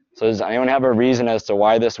 So does anyone have a reason as to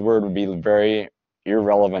why this word would be very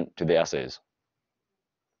irrelevant to the essays?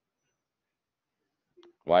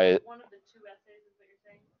 Why? One of the 2 essays is what you're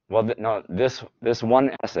saying? Well, no, this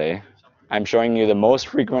one essay, I'm showing you the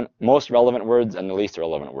most relevant words and the least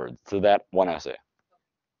relevant words to that one essay.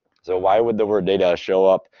 So why would the word data show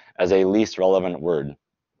up as a least relevant word?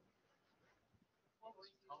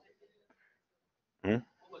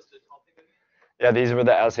 Yeah, these were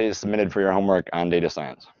the essays submitted for your homework on data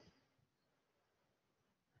science.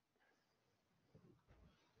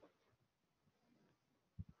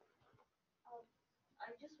 I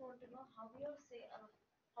just want to know how does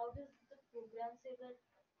the program say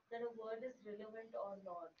that a word is relevant or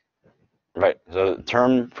not? Right, so the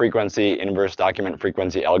term frequency inverse document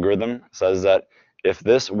frequency algorithm says that if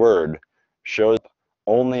this word shows up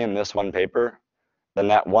only in this one paper, then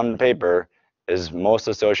that one paper is most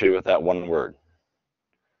associated with that one word.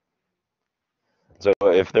 So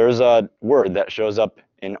if there's a word that shows up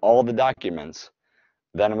in all the documents,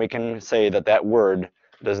 then we can say that that word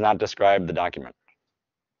does not describe the document.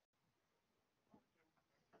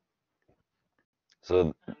 So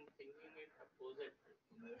I'm thinking it opposite.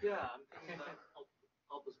 Yeah, I'm thinking that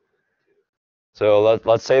opposite too. So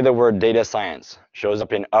let's say the word data science shows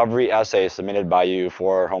up in every essay submitted by you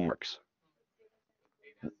for homeworks.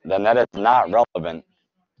 Then that is not relevant. Right,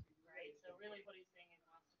 so really what he's saying is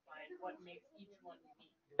wants to find what makes each one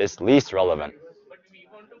unique. It's least relevant. But we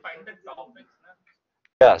want to find the topics,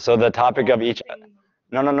 na? Yeah, so the topic of each, Thing-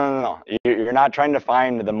 no. You're not trying to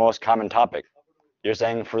find the most common topic. You're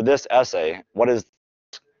saying for this essay, what is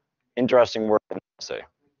interesting word in the essay?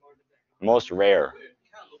 Most rare. We're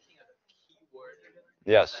kind of looking at a keyword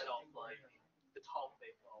Yes. instead of like the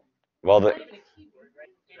topic of. Well, It's the, not even a keyword, right?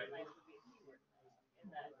 Data science would be a keyword in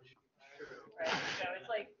that, right? So it's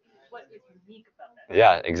like, what is unique about that?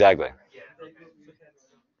 yeah, exactly. Yeah. Right.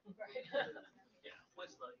 Yeah.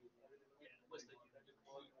 What's the keyword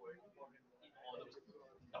in all those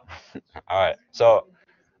documents? All right. So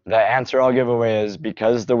the answer I'll give away is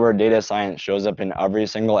because the word data science shows up in every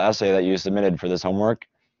single essay that you submitted for this homework,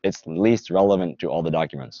 it's least relevant to all the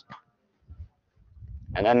documents.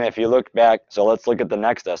 And then if you look back, so let's look at the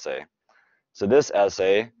next essay. So this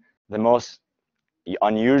essay, the most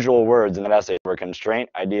unusual words in that essay were constraint,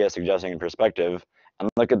 idea, suggesting, and perspective. And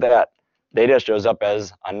look at that. Data shows up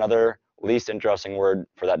as another least interesting word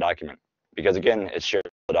for that document. Because again, it's shared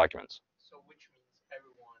with the documents. So which means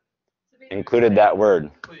everyone So basically, Included that word.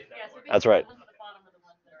 including yeah, that so word. That's basically right. the ones at the bottom are the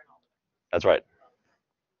ones that are in all the That's right.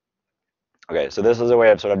 Okay, so this is a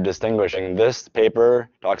way of sort of distinguishing this paper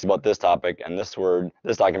talks about this topic and this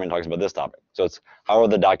document talks about this topic. So it's how are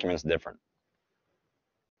the documents different?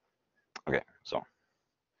 Okay, so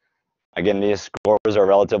again, these scores are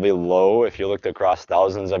relatively low. If you looked across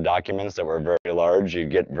thousands of documents that were very large,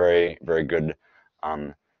 you'd get very, very good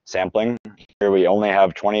sampling. Here we only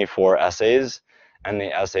have 24 essays, and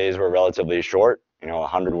the essays were relatively short,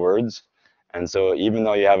 100 words. And so even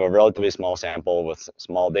though you have a relatively small sample with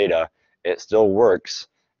small data, it still works.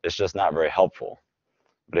 It's just not very helpful.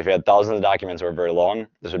 But if you had thousands of documents that were very long,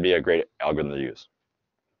 this would be a great algorithm to use.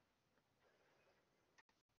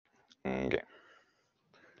 Okay.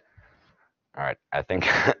 All right, I think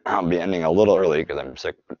I'll be ending a little early because I'm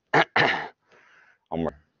sick.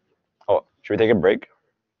 Homework. Oh, should we take a break?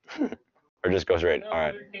 Or just go straight? No, All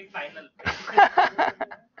right. we'll take final.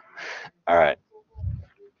 All right.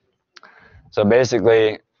 So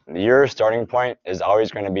basically, your starting point is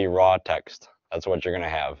always going to be raw text. That's what you're going to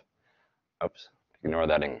have. Oops, ignore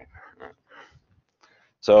that.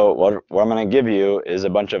 So what I'm going to give you is a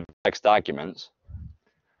bunch of text documents.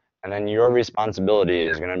 And then your responsibility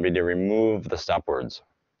is going to be to remove the stop words.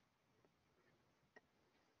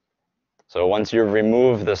 So once you've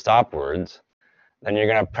removed the stop words, then you're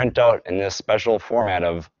going to print out in this special format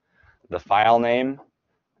of the file name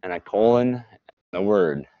and a colon, and a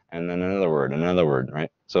word, and then another word,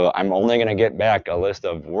 right? So I'm only going to get back a list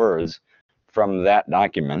of words from that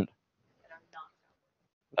document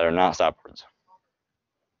that are not stop words.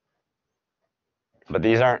 But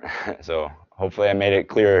these aren't, so hopefully I made it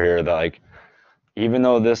clear here that like, even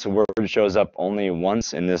though this word shows up only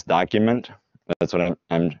once in this document, that's what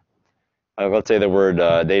let's say the word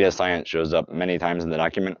data science shows up many times in the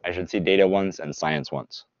document, I should see data once and science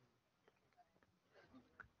once.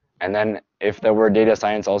 And then if the word data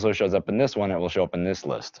science also shows up in this one, it will show up in this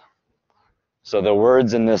list. So the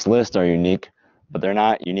words in this list are unique, but they're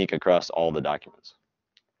not unique across all the documents.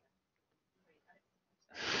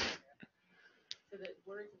 So the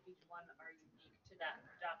words of each one are unique to that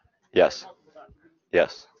document. Yes. Multiple documents.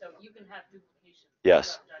 Yes. So you can have duplications.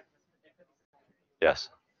 Yes. throughout documents, but there could be some. Yes.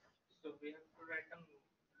 So we have to write down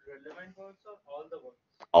relevant words or all the words?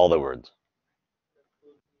 All the words.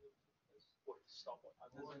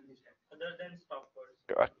 Other than stop words.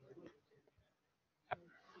 Correct.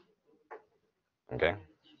 Okay.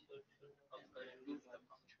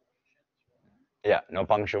 Yeah, no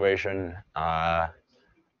punctuation. I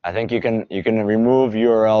think you can remove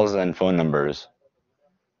URLs and phone numbers.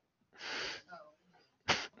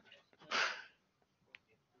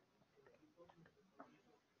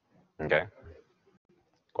 Okay.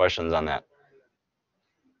 Questions on that?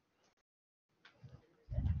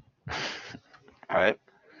 All right.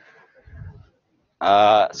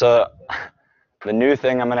 So the new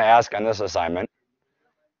thing I'm going to ask on this assignment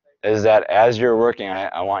is that as you're working on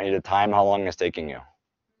it, I want you to time how long it's taking you.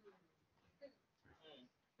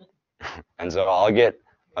 And so I'll get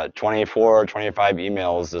 24 or 25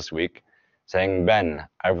 emails this week saying, Ben,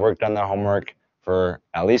 I've worked on the homework for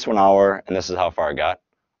at least 1 hour, and this is how far I got.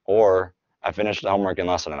 Or I finished the homework in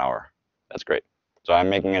less than an hour. That's great. So I'm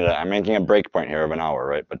making a break point here of an hour,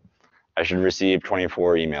 right? But I should receive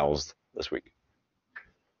 24 emails this week.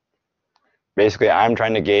 Basically, I'm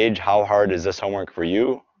trying to gauge how hard is this homework for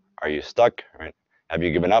you? Are you stuck? Right? Have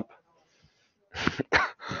you given up? So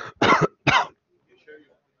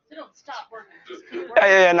don't stop working. Just keep working.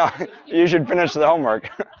 Yeah, no. You should finish the homework.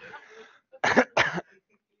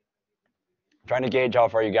 Trying to gauge how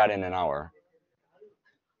far you got in an hour.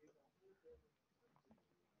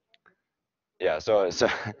 Yeah, so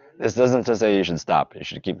this doesn't just say you should stop. You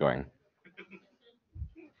should keep going.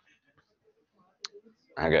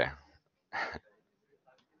 Okay.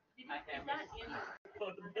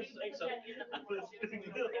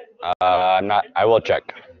 I'm not. I will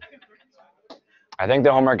check. I think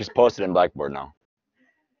the homework is posted in Blackboard now.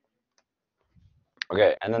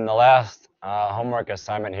 Okay, and then the last homework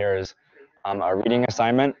assignment here is a reading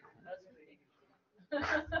assignment.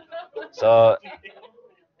 So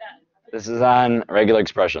this is on regular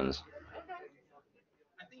expressions.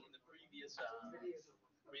 I think in the previous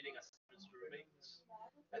reading assignments groupings,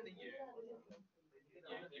 I think you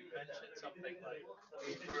mentioned something like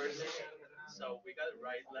first, so we got to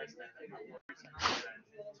write less than 100 words and then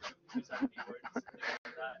 270 words. Like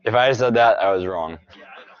that. If I said that, I was wrong. Yeah,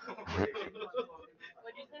 I know.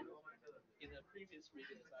 What'd you say? In the previous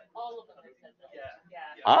reading assignment. All of them I said that. Yeah.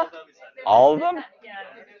 Yeah. Huh? All of them is that. All of them? Yeah,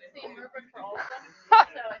 because it's the same rubric for all of them.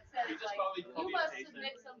 So it says You just like, probably you copy must and paste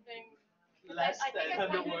submit it. something. Less I think than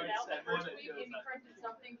I 100 pointed it words out the and more first than week and you 270. corrected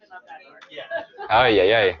something, but not that hard. Yeah. Oh, yeah,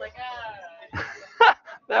 I yeah. was like,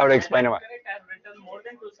 That would explain it. Correct, I've written more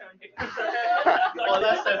than 270. All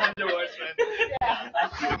less than 100 words, man. Yeah.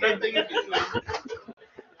 I keep nothing in between.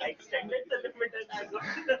 I extended the limit and I got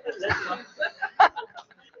less marks.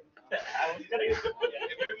 I was correct. Yeah,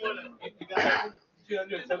 if you want to, if you got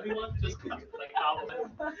 371, just cut like half of it.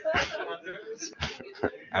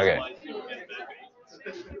 200. Okay.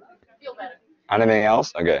 Feel better. Anything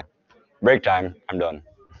else? Okay. Break time. I'm done.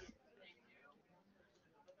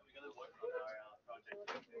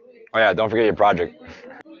 Oh yeah, don't forget your project. We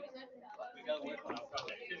gotta work on our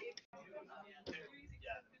project too.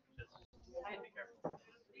 Yeah, just be careful.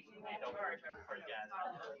 Don't forget.